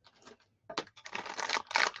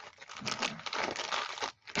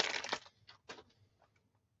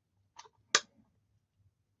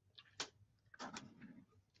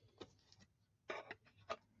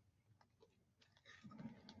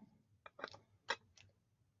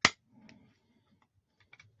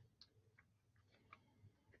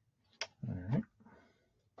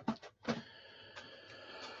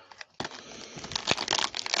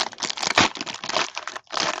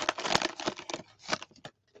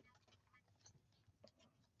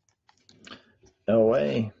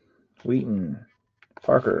 Elway, Wheaton,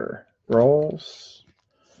 Parker, Rawls,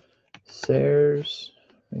 Sayers.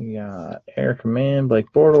 We got Air Command,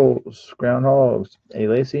 Blake Bortles, Groundhogs, A.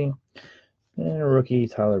 Lacy, and a rookie,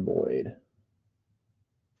 Tyler Boyd.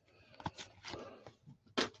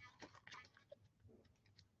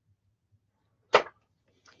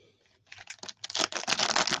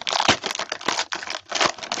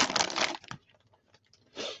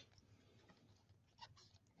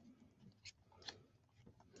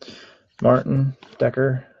 Martin,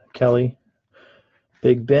 Decker, Kelly,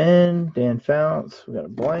 Big Ben, Dan Fouts. We got a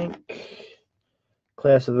blank.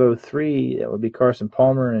 Class of 03, that would be Carson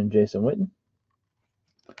Palmer and Jason Witten.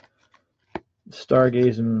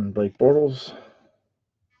 Stargazing, Blake Bortles.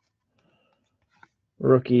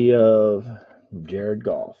 Rookie of Jared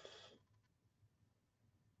Goff.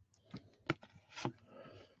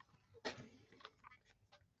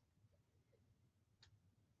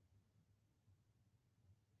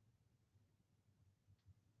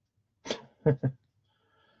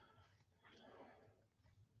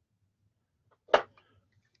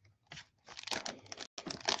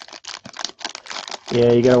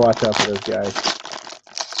 Yeah, you gotta watch out for those guys.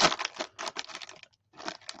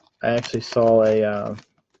 I actually saw a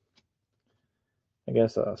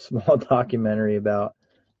small documentary about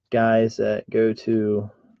guys that go to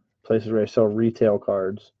places where they sell retail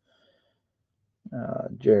cards.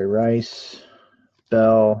 Jerry Rice,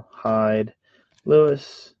 Bell, Hyde,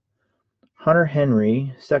 Lewis, Hunter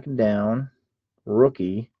Henry, second down,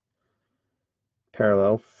 rookie,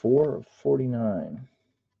 parallel, 449.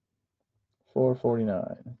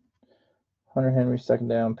 449. Hunter Henry, second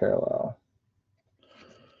down, parallel.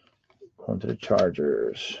 Going to the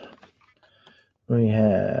Chargers. We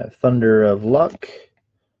have Thunder of Luck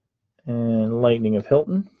and Lightning of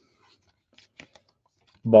Hilton.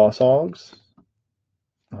 Boss Hogs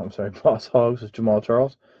with Jamal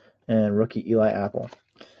Charles and rookie Eli Apple.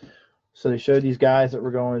 So they showed these guys that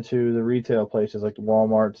were going to the retail places like the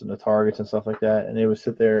Walmarts and the Targets and stuff like that, and they would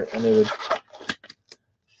sit there and they would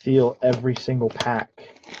feel every single pack.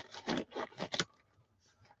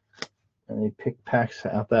 And they pick packs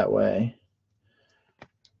out that way.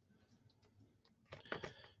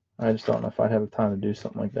 I just don't know if I'd have the time to do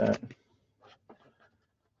something like that.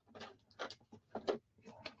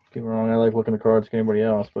 Get me wrong, I like looking at cards like anybody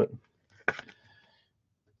else, but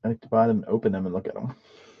I like to buy them, open them, and look at them.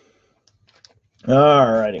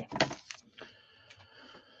 Alrighty.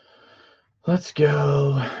 Let's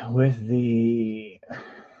go with the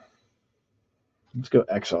Let's go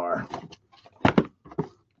XR.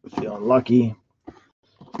 Feeling lucky.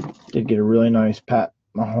 Did get a really nice Pat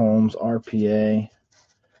Mahomes RPA a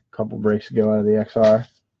couple breaks ago out of the XR.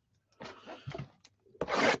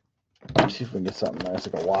 Let's see if we can get something nice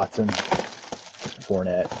like a Watson,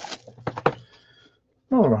 Fournette.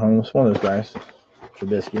 Oliver Mahomes, one of those guys.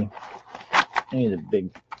 Trubisky. Any of the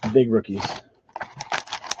big rookies.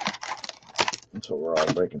 That's what we're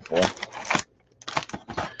all breaking for.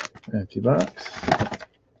 Empty box.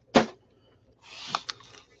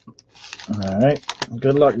 All right.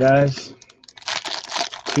 Good luck, guys.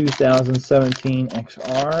 2017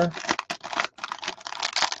 XR.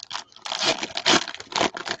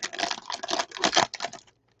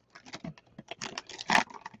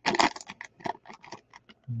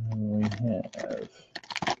 We have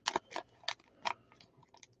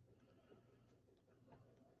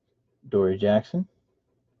Dory Jackson,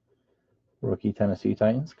 rookie Tennessee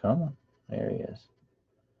Titans. Come on. There he is.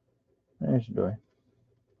 There's Dory.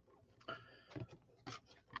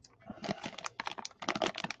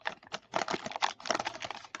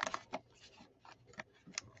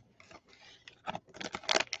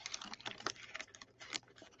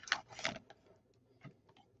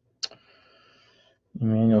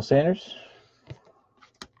 Emmanuel Sanders.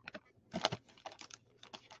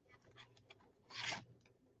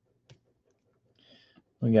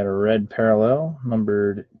 We got a red parallel,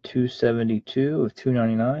 numbered 272 of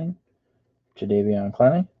 299, Jadeveon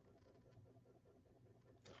Clowney.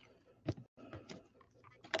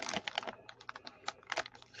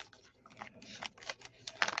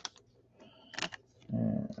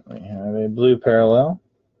 And we have a blue parallel,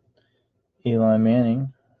 Eli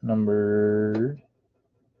Manning, numbered,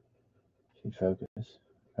 focus.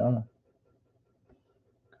 Come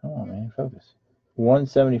on, man, focus.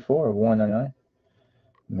 174 of 199.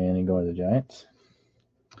 Manning going to the Giants.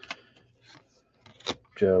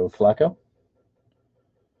 Joe Flacco.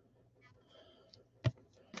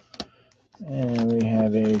 And we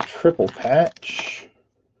have a triple patch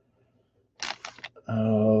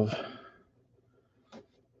of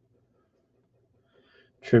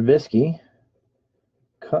Trubisky,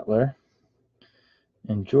 Cutler,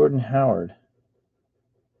 and Jordan Howard.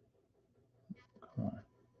 Come on.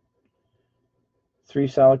 3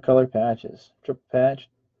 solid color patches. Triple patch,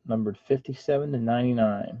 numbered 57 to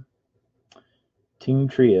 99. Team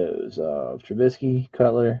trios of Trubisky,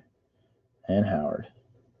 Cutler, and Howard.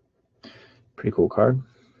 Pretty cool card.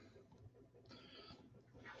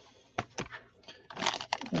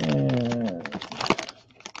 And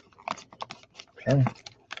okay.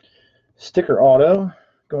 Sticker auto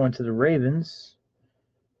going to the Ravens.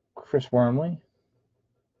 Chris Wormley.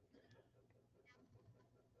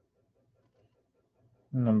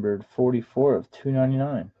 Numbered 44 of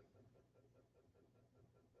 299.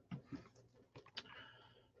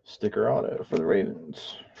 Sticker auto for the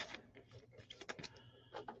Ravens.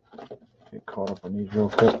 Get caught up on these real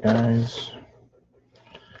quick, guys.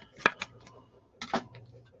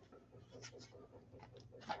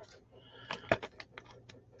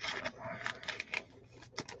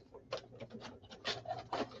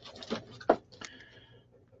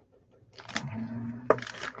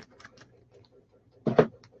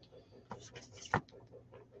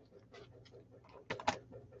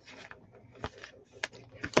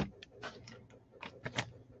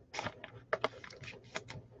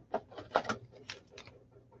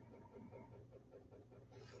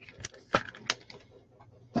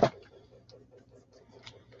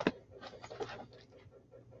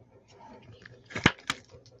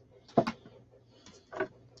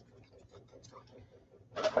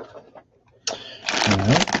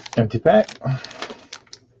 Alright, empty pack.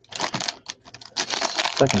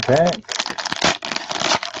 Second pack.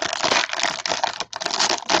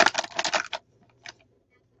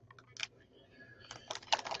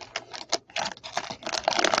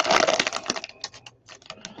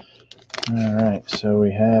 Alright, so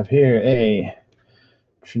we have here a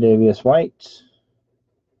Tre'Davious White.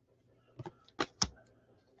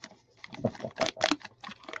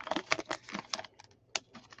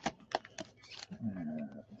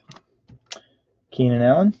 Keenan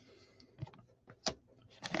Allen.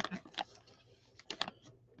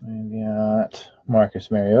 We've got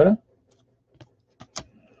Marcus Mariota.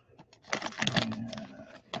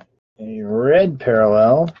 A red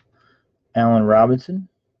parallel, Allen Robinson.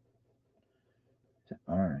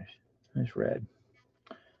 Orange. There's red.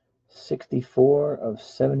 64 of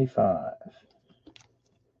 75.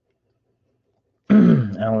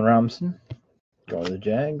 Allen Robinson. Going to the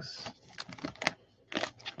Jags.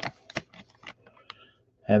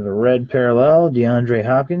 Have a red parallel, DeAndre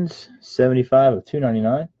Hopkins, 75 of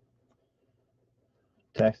 299.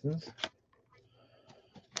 Texans.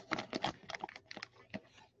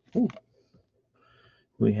 Ooh.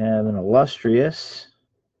 We have an illustrious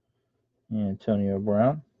Antonio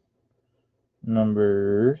Brown,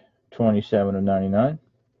 number 27 of 99,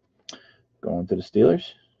 going to the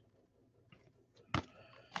Steelers.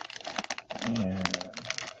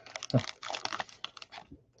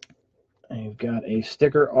 And you've got a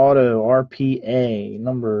sticker auto RPA,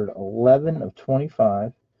 numbered 11 of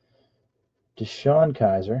 25, DeShone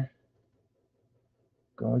Kizer,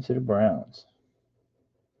 going to the Browns.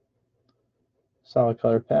 Solid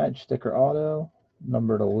color patch, sticker auto,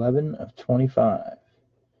 numbered 11 of 25.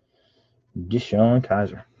 DeShone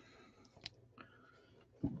Kizer.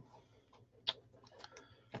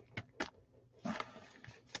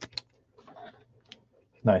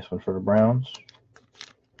 Nice one for the Browns.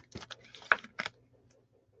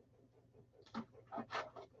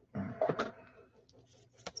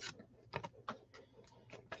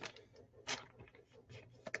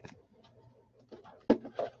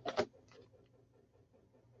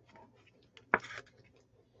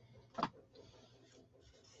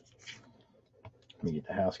 Let me get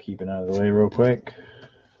the housekeeping out of the way real quick.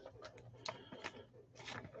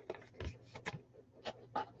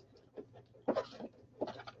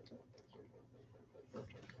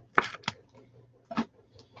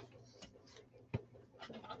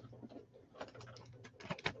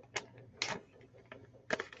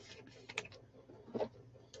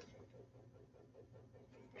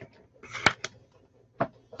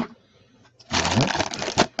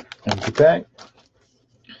 Empty pack.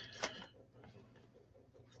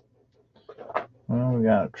 Well, we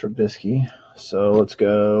got a Trubisky, so let's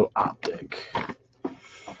go Optic.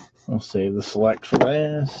 We'll save the select for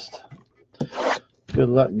last. Good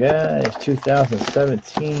luck, guys.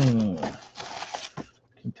 2017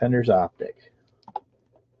 Contenders Optic.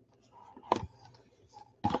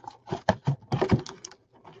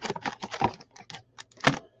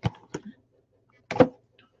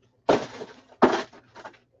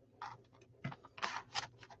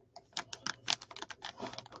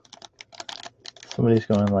 Somebody's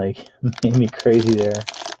going like, made me crazy there.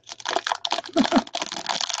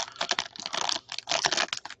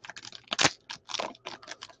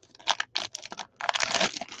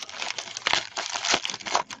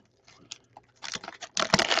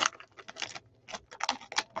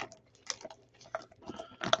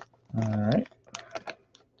 All right.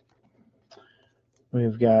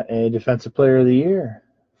 We've got a Defensive Player of the Year,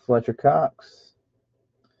 Fletcher Cox,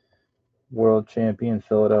 World Champion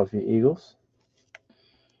Philadelphia Eagles,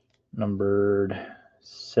 numbered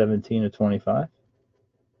 17 of 25.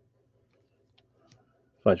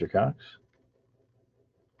 Fletcher Cox.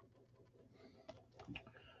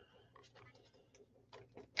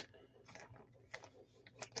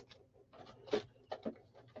 I'm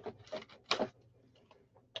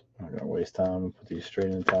not going to waste time and put these straight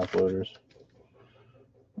in the top loaders.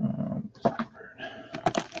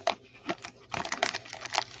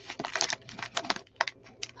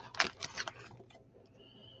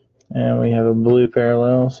 And we have a blue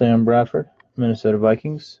parallel, Sam Bradford, Minnesota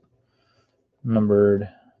Vikings, numbered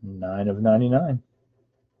 9 of 99.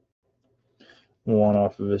 One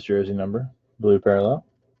off of his jersey number, blue parallel.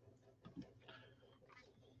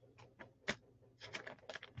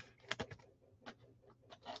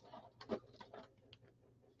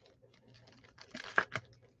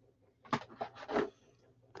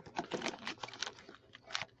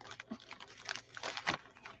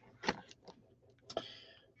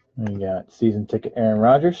 We got season ticket Aaron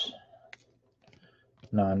Rodgers,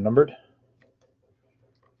 non-numbered.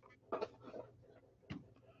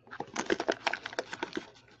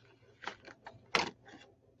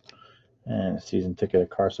 And a season ticket of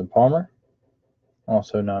Carson Palmer,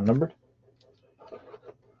 also non-numbered.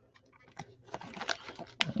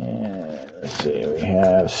 And let's see, we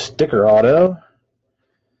have sticker auto,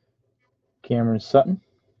 Cameron Sutton,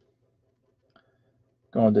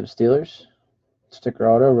 going to the Steelers.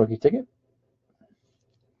 Sticker auto, rookie ticket,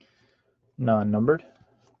 non-numbered.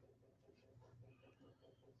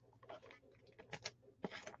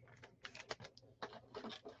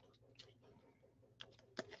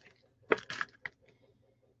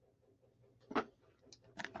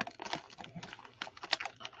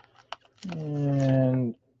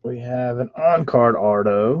 And we have an on-card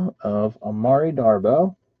auto of Amari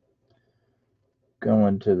Darboh,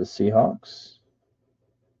 going to the Seahawks.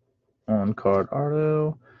 On-card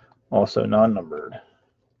auto, also non-numbered.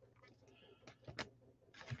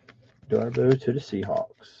 Darboh to the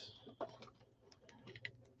Seahawks.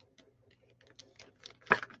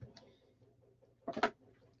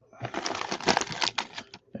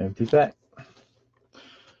 Empty pack.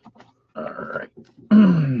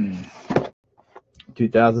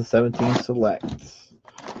 2017 Select.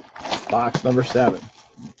 Box number 7.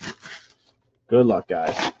 Good luck,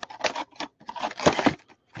 guys.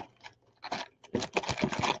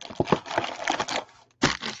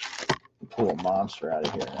 Pull a monster out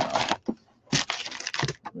of here now.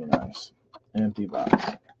 That'd be nice. Empty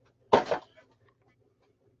box.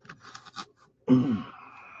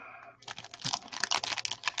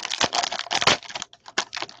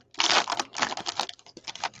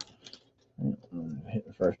 Hit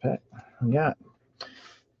the first pack. We got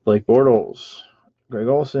Blake Bortles, Greg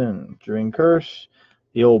Olsen, Jermaine Kearse,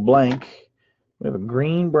 the old blank. We have a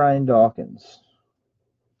green Brian Dawkins,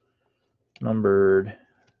 numbered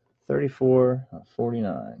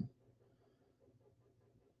 34/49.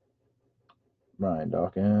 Brian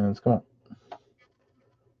Dawkins, come on.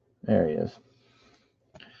 There he is.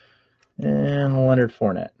 And Leonard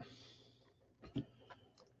Fournette.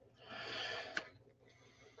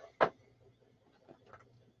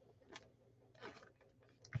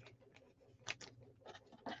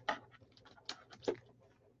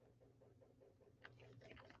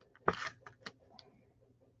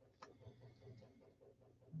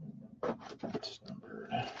 That's numbered.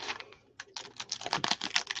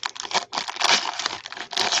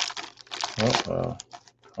 Oh,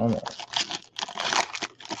 almost.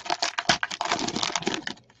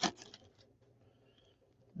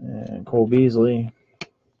 And Cole Beasley,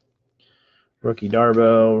 rookie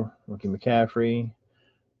Darbo, rookie McCaffrey,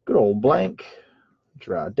 good old blank,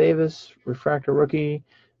 Gerard Davis, refractor rookie,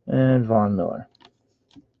 and Von Miller.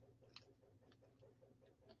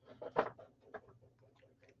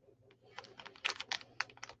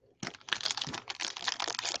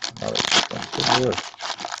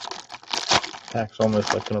 Pack's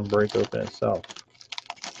almost like going to break open itself.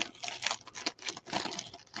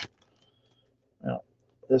 Now,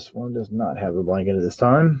 this one does not have a blanket at this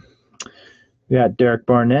time. We got Derek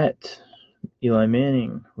Barnett, Eli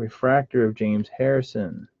Manning, refractor of James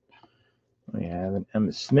Harrison. We have an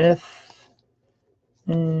Emmitt Smith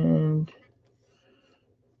and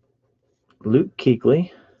Luke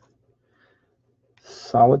Kuechly.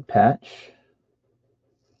 Solid patch.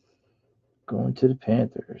 Going to the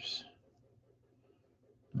Panthers.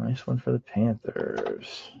 Nice one for the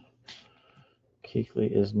Panthers. Kuechly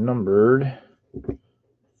is numbered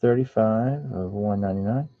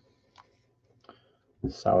 35/199.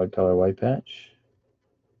 Solid color white patch.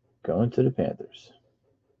 Going to the Panthers.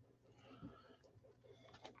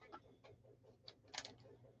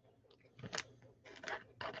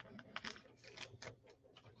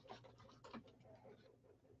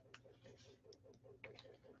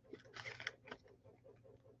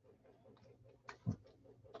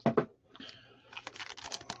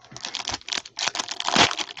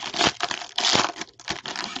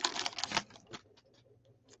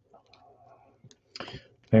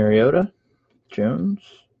 Mariota, Jones,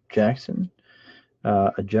 Jackson,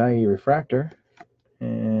 Ajayi refractor,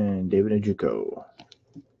 and David Njoku.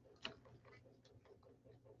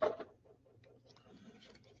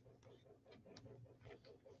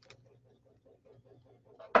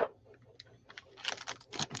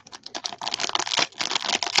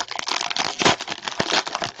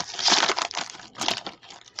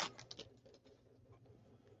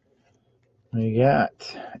 We got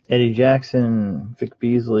Eddie Jackson, Vic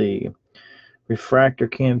Beasley, refractor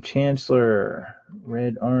Cam Chancellor,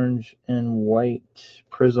 red, orange, and white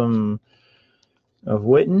prism of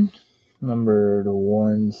Witten, numbered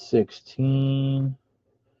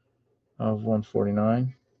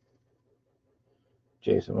 116/149.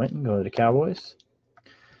 Jason Witten going to the Cowboys,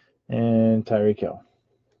 and Tyreek Hill.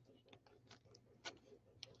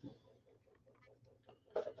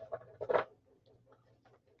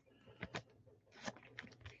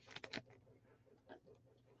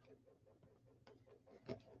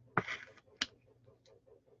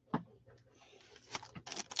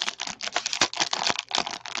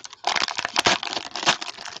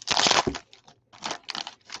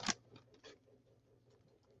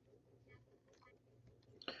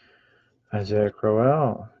 Isaiah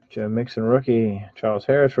Crowell, Joe Mixon rookie, Charles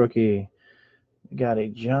Harris rookie. We got a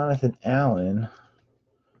Jonathan Allen.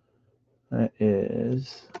 That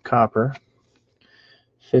is copper.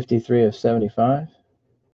 53/75.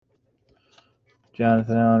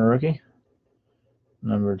 Jonathan Allen rookie.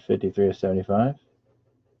 Numbered 53/75.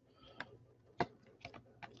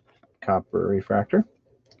 Copper refractor.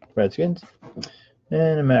 Redskins.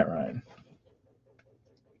 And a Matt Ryan.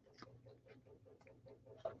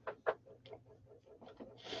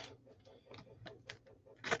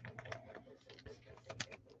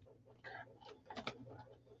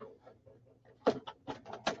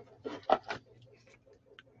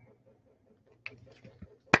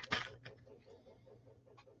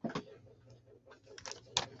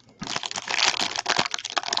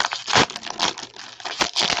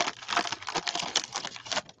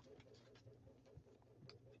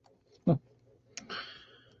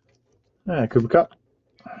 Cooper Kupp,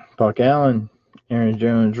 Buck Allen, Aaron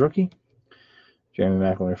Jones rookie, Jeremy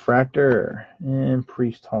Maclin refractor, and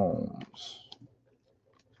Priest Holmes.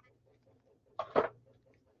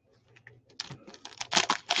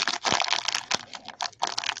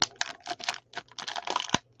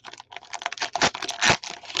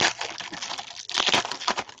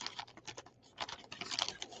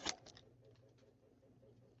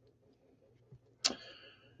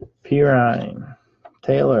 Pirine,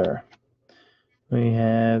 Taylor. We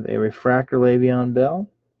have a refractor Le'Veon Bell,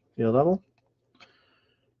 field level.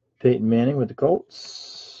 Peyton Manning with the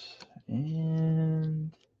Colts.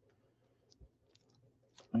 And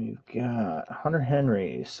we've got Hunter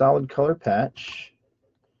Henry, solid color patch,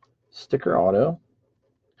 sticker auto.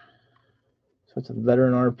 So it's a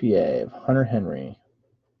veteran RPA of Hunter Henry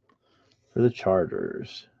for the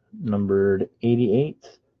Chargers, numbered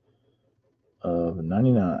 88 of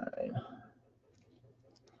 99.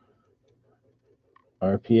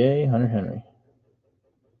 RPA, Hunter Henry.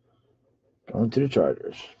 Going to the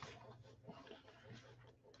Chargers.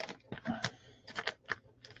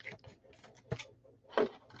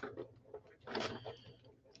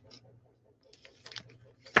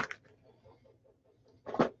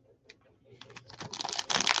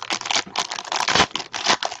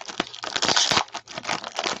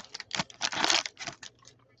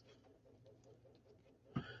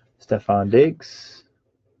 Stephon Diggs.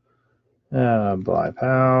 Bly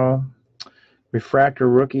Powell. Refractor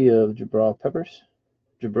rookie of Jabril Peppers.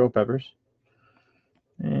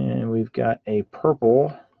 And we've got a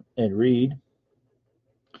purple Ed Reed.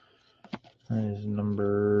 That is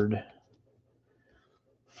numbered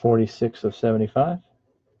 46 of 75.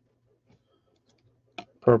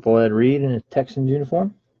 Purple Ed Reed in a Texans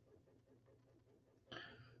uniform.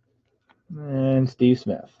 And Steve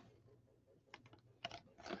Smith.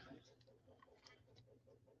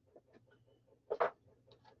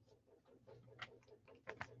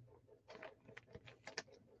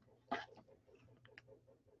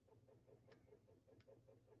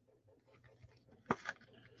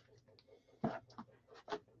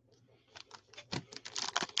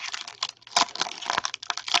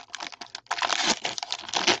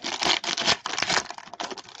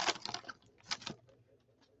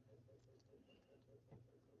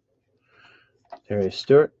 Darius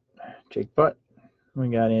Stewart, Jake Butt. We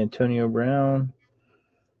got Antonio Brown,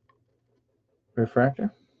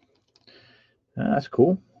 refractor. That's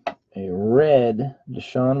cool. A red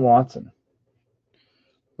Deshaun Watson,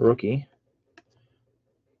 rookie,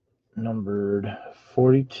 numbered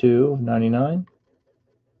 42 of 99.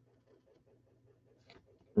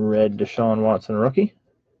 Red Deshaun Watson, rookie.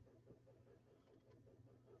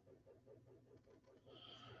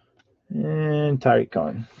 And Tyreek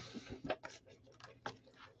Cohen.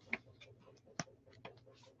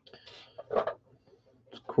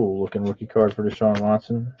 Cool looking rookie card for Deshaun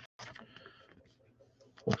Watson.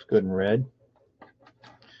 Looks good in red.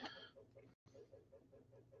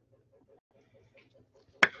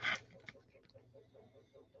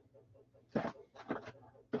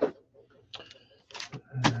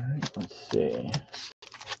 Alright, let's see.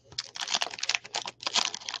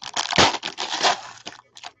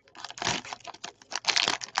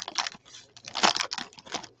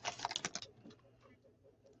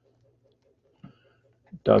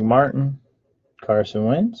 Doug Martin, Carson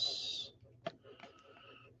Wentz,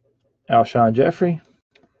 Alshon Jeffrey,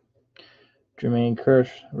 Jermaine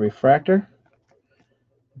Kearse refractor,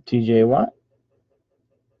 TJ Watt,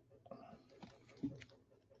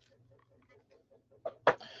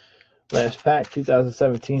 last pack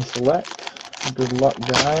 2017 select. Good luck,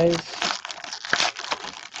 guys.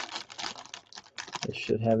 This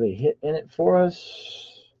should have a hit in it for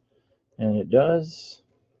us, and it does.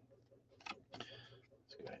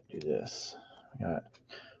 Do this. We got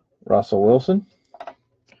Russell Wilson,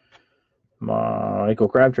 Michael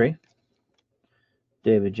Crabtree,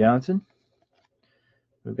 David Johnson.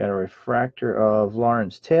 We've got a refractor of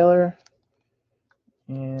Lawrence Taylor.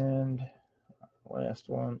 And last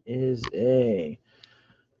one is a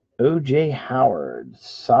O.J. Howard,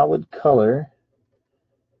 solid color,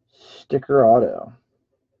 sticker auto.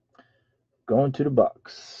 Going to the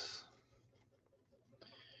Bucks.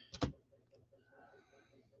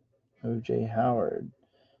 O.J. Howard,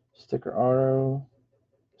 sticker auto,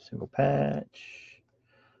 single patch,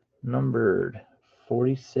 numbered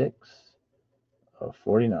 46 of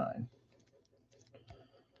 49.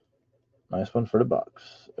 Nice one for the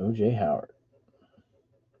Bucks. O.J. Howard.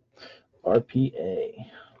 RPA.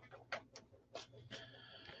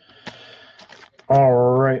 All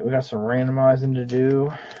right, we got some randomizing to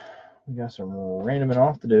do. We got some randoming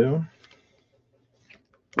off to do.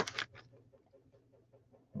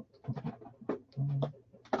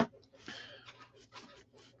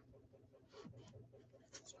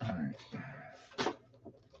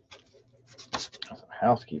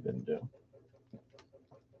 housekeeping to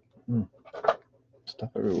do. Stuff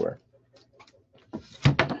everywhere.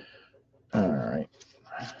 All right.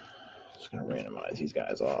 Just going to randomize these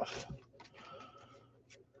guys off.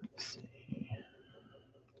 Let's see.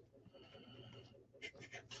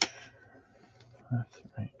 That's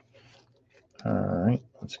right. All right.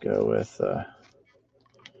 Let's go with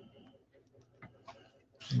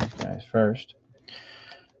these guys first.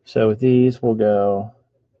 So with these, we'll go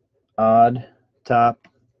odd top,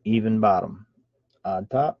 even bottom. Odd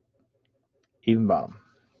top, even bottom.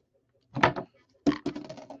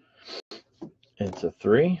 It's a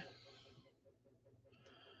 3.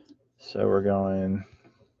 So we're going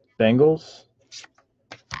Bengals,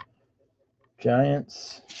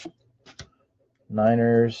 Giants,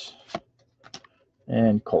 Niners,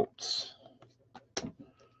 and Colts. All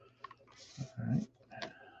right.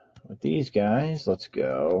 With these guys, let's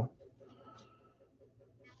go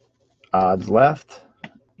odds left,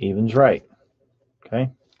 evens right. Okay.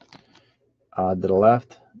 Odd to the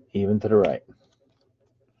left, even to the right.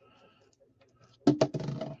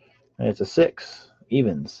 And it's a 6,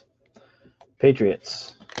 evens.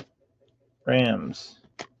 Patriots, Rams,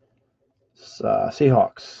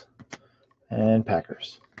 Seahawks, and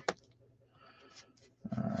Packers.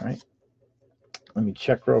 All right. Let me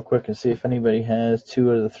check real quick and see if anybody has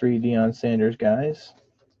 2 of the 3 Deion Sanders guys.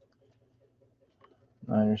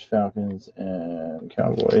 Niners, Falcons, and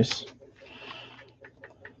Cowboys.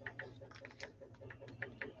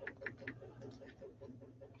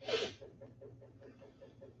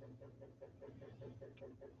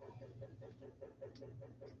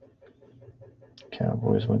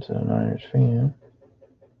 Cowboys went to the Niners fan.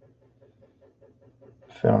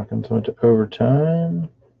 Falcons went to overtime.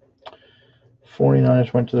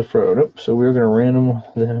 49ers went to the Fro. Nope, so we're going to random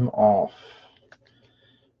them off.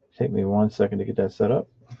 Take me 1 second to get that set up.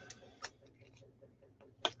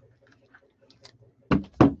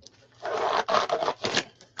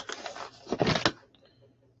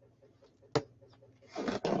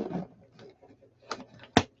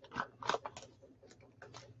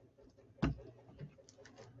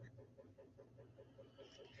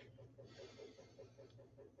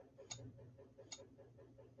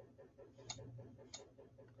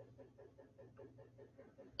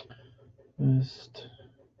 Just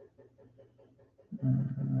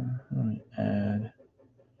let me add.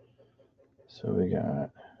 So we got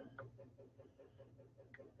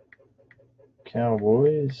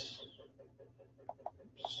Cowboys.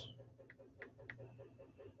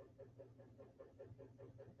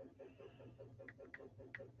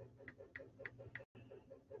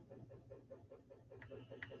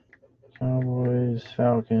 Cowboys,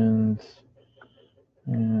 Falcons,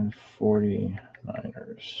 and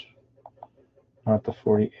 49ers. Not the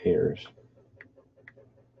 48ers.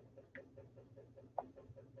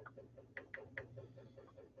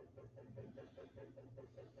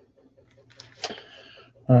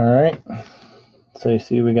 All right. So you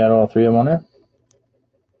see we got all 3 of them on there.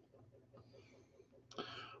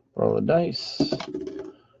 Roll the dice.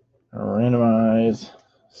 Randomize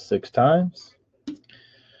 6 times.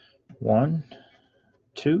 1,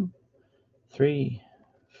 2, 3,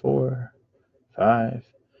 4, 5,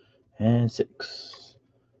 and 6.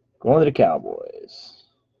 Going to the Cowboys.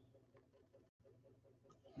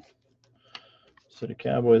 So the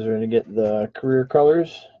Cowboys are going to get the career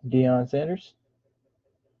colors, Deion Sanders.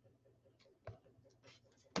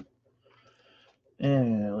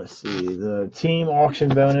 And let's see, the team auction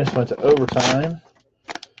bonus went to overtime.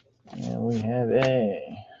 And we have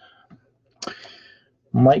a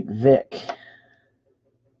Mike Vick.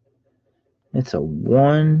 It's a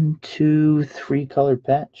 1, 2, 3 color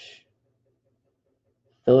patch.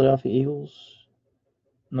 Philadelphia Eagles,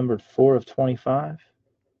 numbered 4 of 25.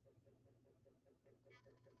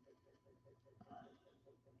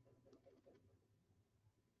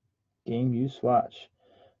 Game use watch.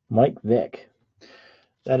 Mike Vick.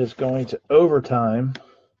 That is going to overtime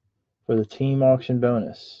for the team auction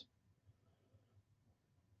bonus.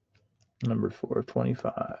 Number 4 of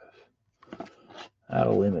 25. Out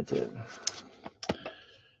of limited.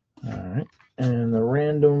 All right. And the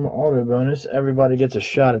random auto bonus, everybody gets a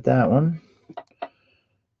shot at that one.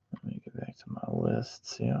 Let me get back to my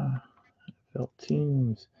lists here. Built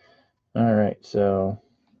teams. All right. So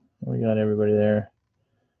we got everybody there.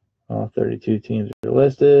 All 32 teams are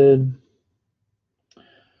listed.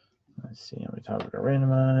 Let's see how many times we're going to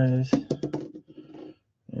randomize.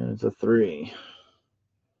 And it's a 3.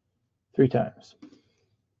 3 times.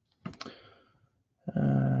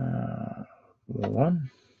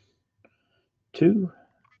 1, 2,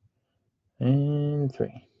 and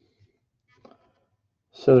 3.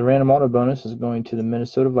 So the random auto bonus is going to the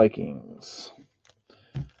Minnesota Vikings.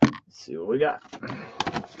 Let's see what we got.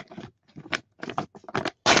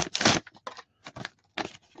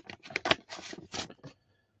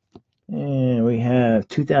 And we have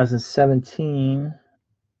 2017.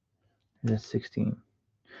 That's 16.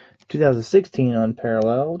 2016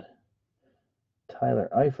 unparalleled. Tyler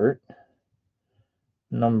Eifert.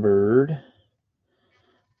 Numbered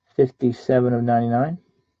 57 of 99.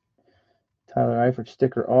 Tyler Eifert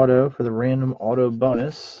sticker auto for the random auto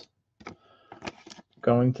bonus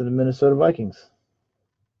going to the Minnesota Vikings.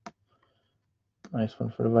 Nice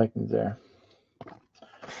one for the Vikings there.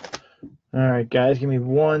 All right, guys, give me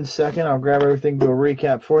 1 second. I'll grab everything, do a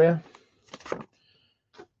recap for you.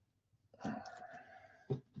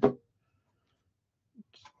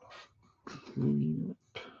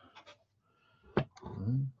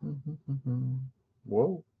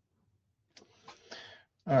 Whoa.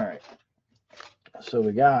 All right. So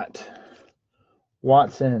we got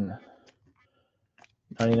Watson,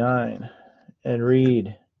 99. Ed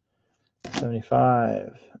Reed,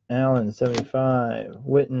 75. Allen, 75.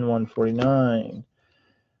 Witten, 149.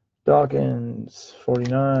 Dawkins,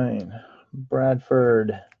 49.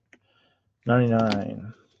 Bradford,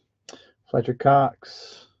 99. Fletcher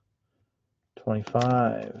Cox,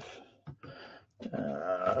 25.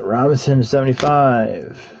 Robinson,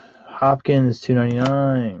 75. Hopkins,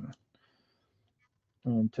 299.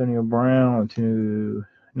 Antonio Brown,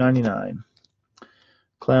 299.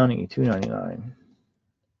 Clowney, 299.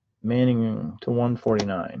 Manning to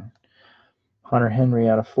 149. Hunter Henry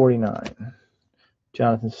out of 49.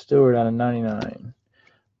 Jonathan Stewart out of 99.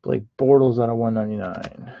 Blake Bortles out of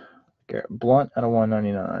 199. Garrett Blunt out of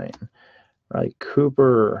 199. Riley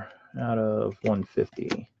Cooper out of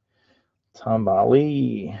 150. Tom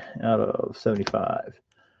Lee out of 75.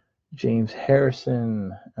 James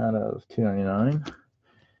Harrison out of 299.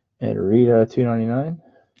 Ed Reed out of 299.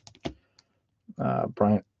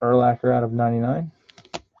 Bryant Urlacher out of 99.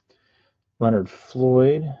 Leonard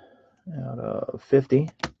Floyd out of 50.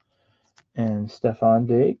 And Stephon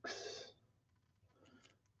Diggs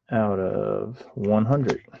out of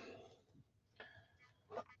 100.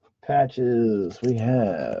 Patches, we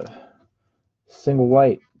have single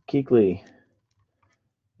white, Kuechly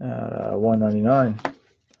out of 199.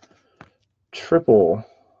 Triple,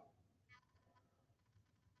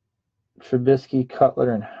 Trubisky,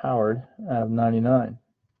 Cutler, and Howard out of 99.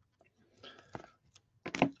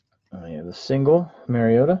 We have a single,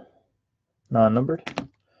 Mariota, non-numbered.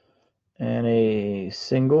 And a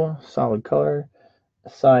single, solid color,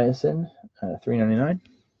 Esiason, $3.99.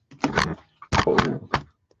 Oh,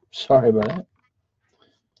 sorry about that.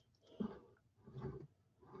 I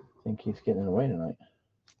think he's getting in the way tonight.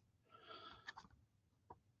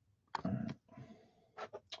 Right.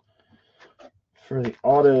 For the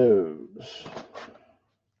autos,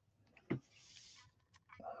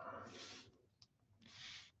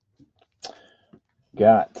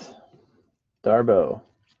 got Darbo,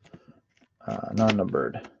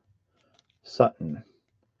 non-numbered. Sutton,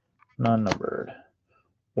 non-numbered.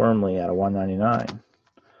 Wormley out of 199.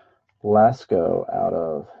 Lasco out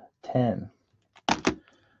of 10.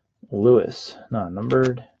 Lewis,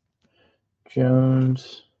 non-numbered.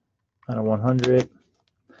 Jones out of 100.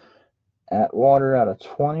 Atwater out of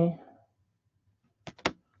 20.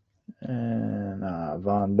 And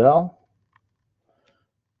Von Bell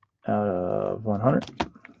out of 100.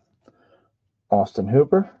 Austin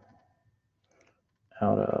Hooper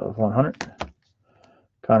out of 100.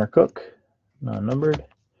 Connor Cook, non-numbered.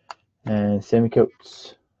 And Sammy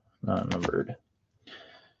Coates, non-numbered.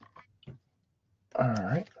 All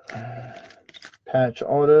right. Patch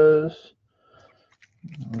autos.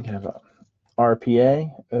 We have a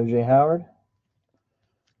RPA, OJ Howard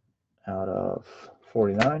out of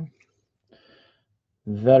 49.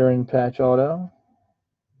 Veteran patch auto,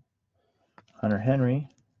 Hunter Henry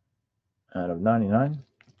out of 99.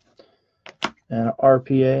 And an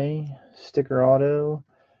RPA sticker auto,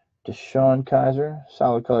 Deshaun Kaiser,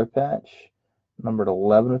 solid color patch, numbered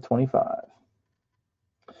 11 of 25.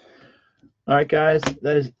 All right, guys,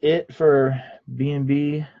 that is it for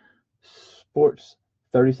B&B Sports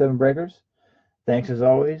 37 Breakers. Thanks as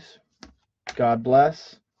always. God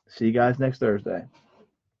bless. See you guys next Thursday.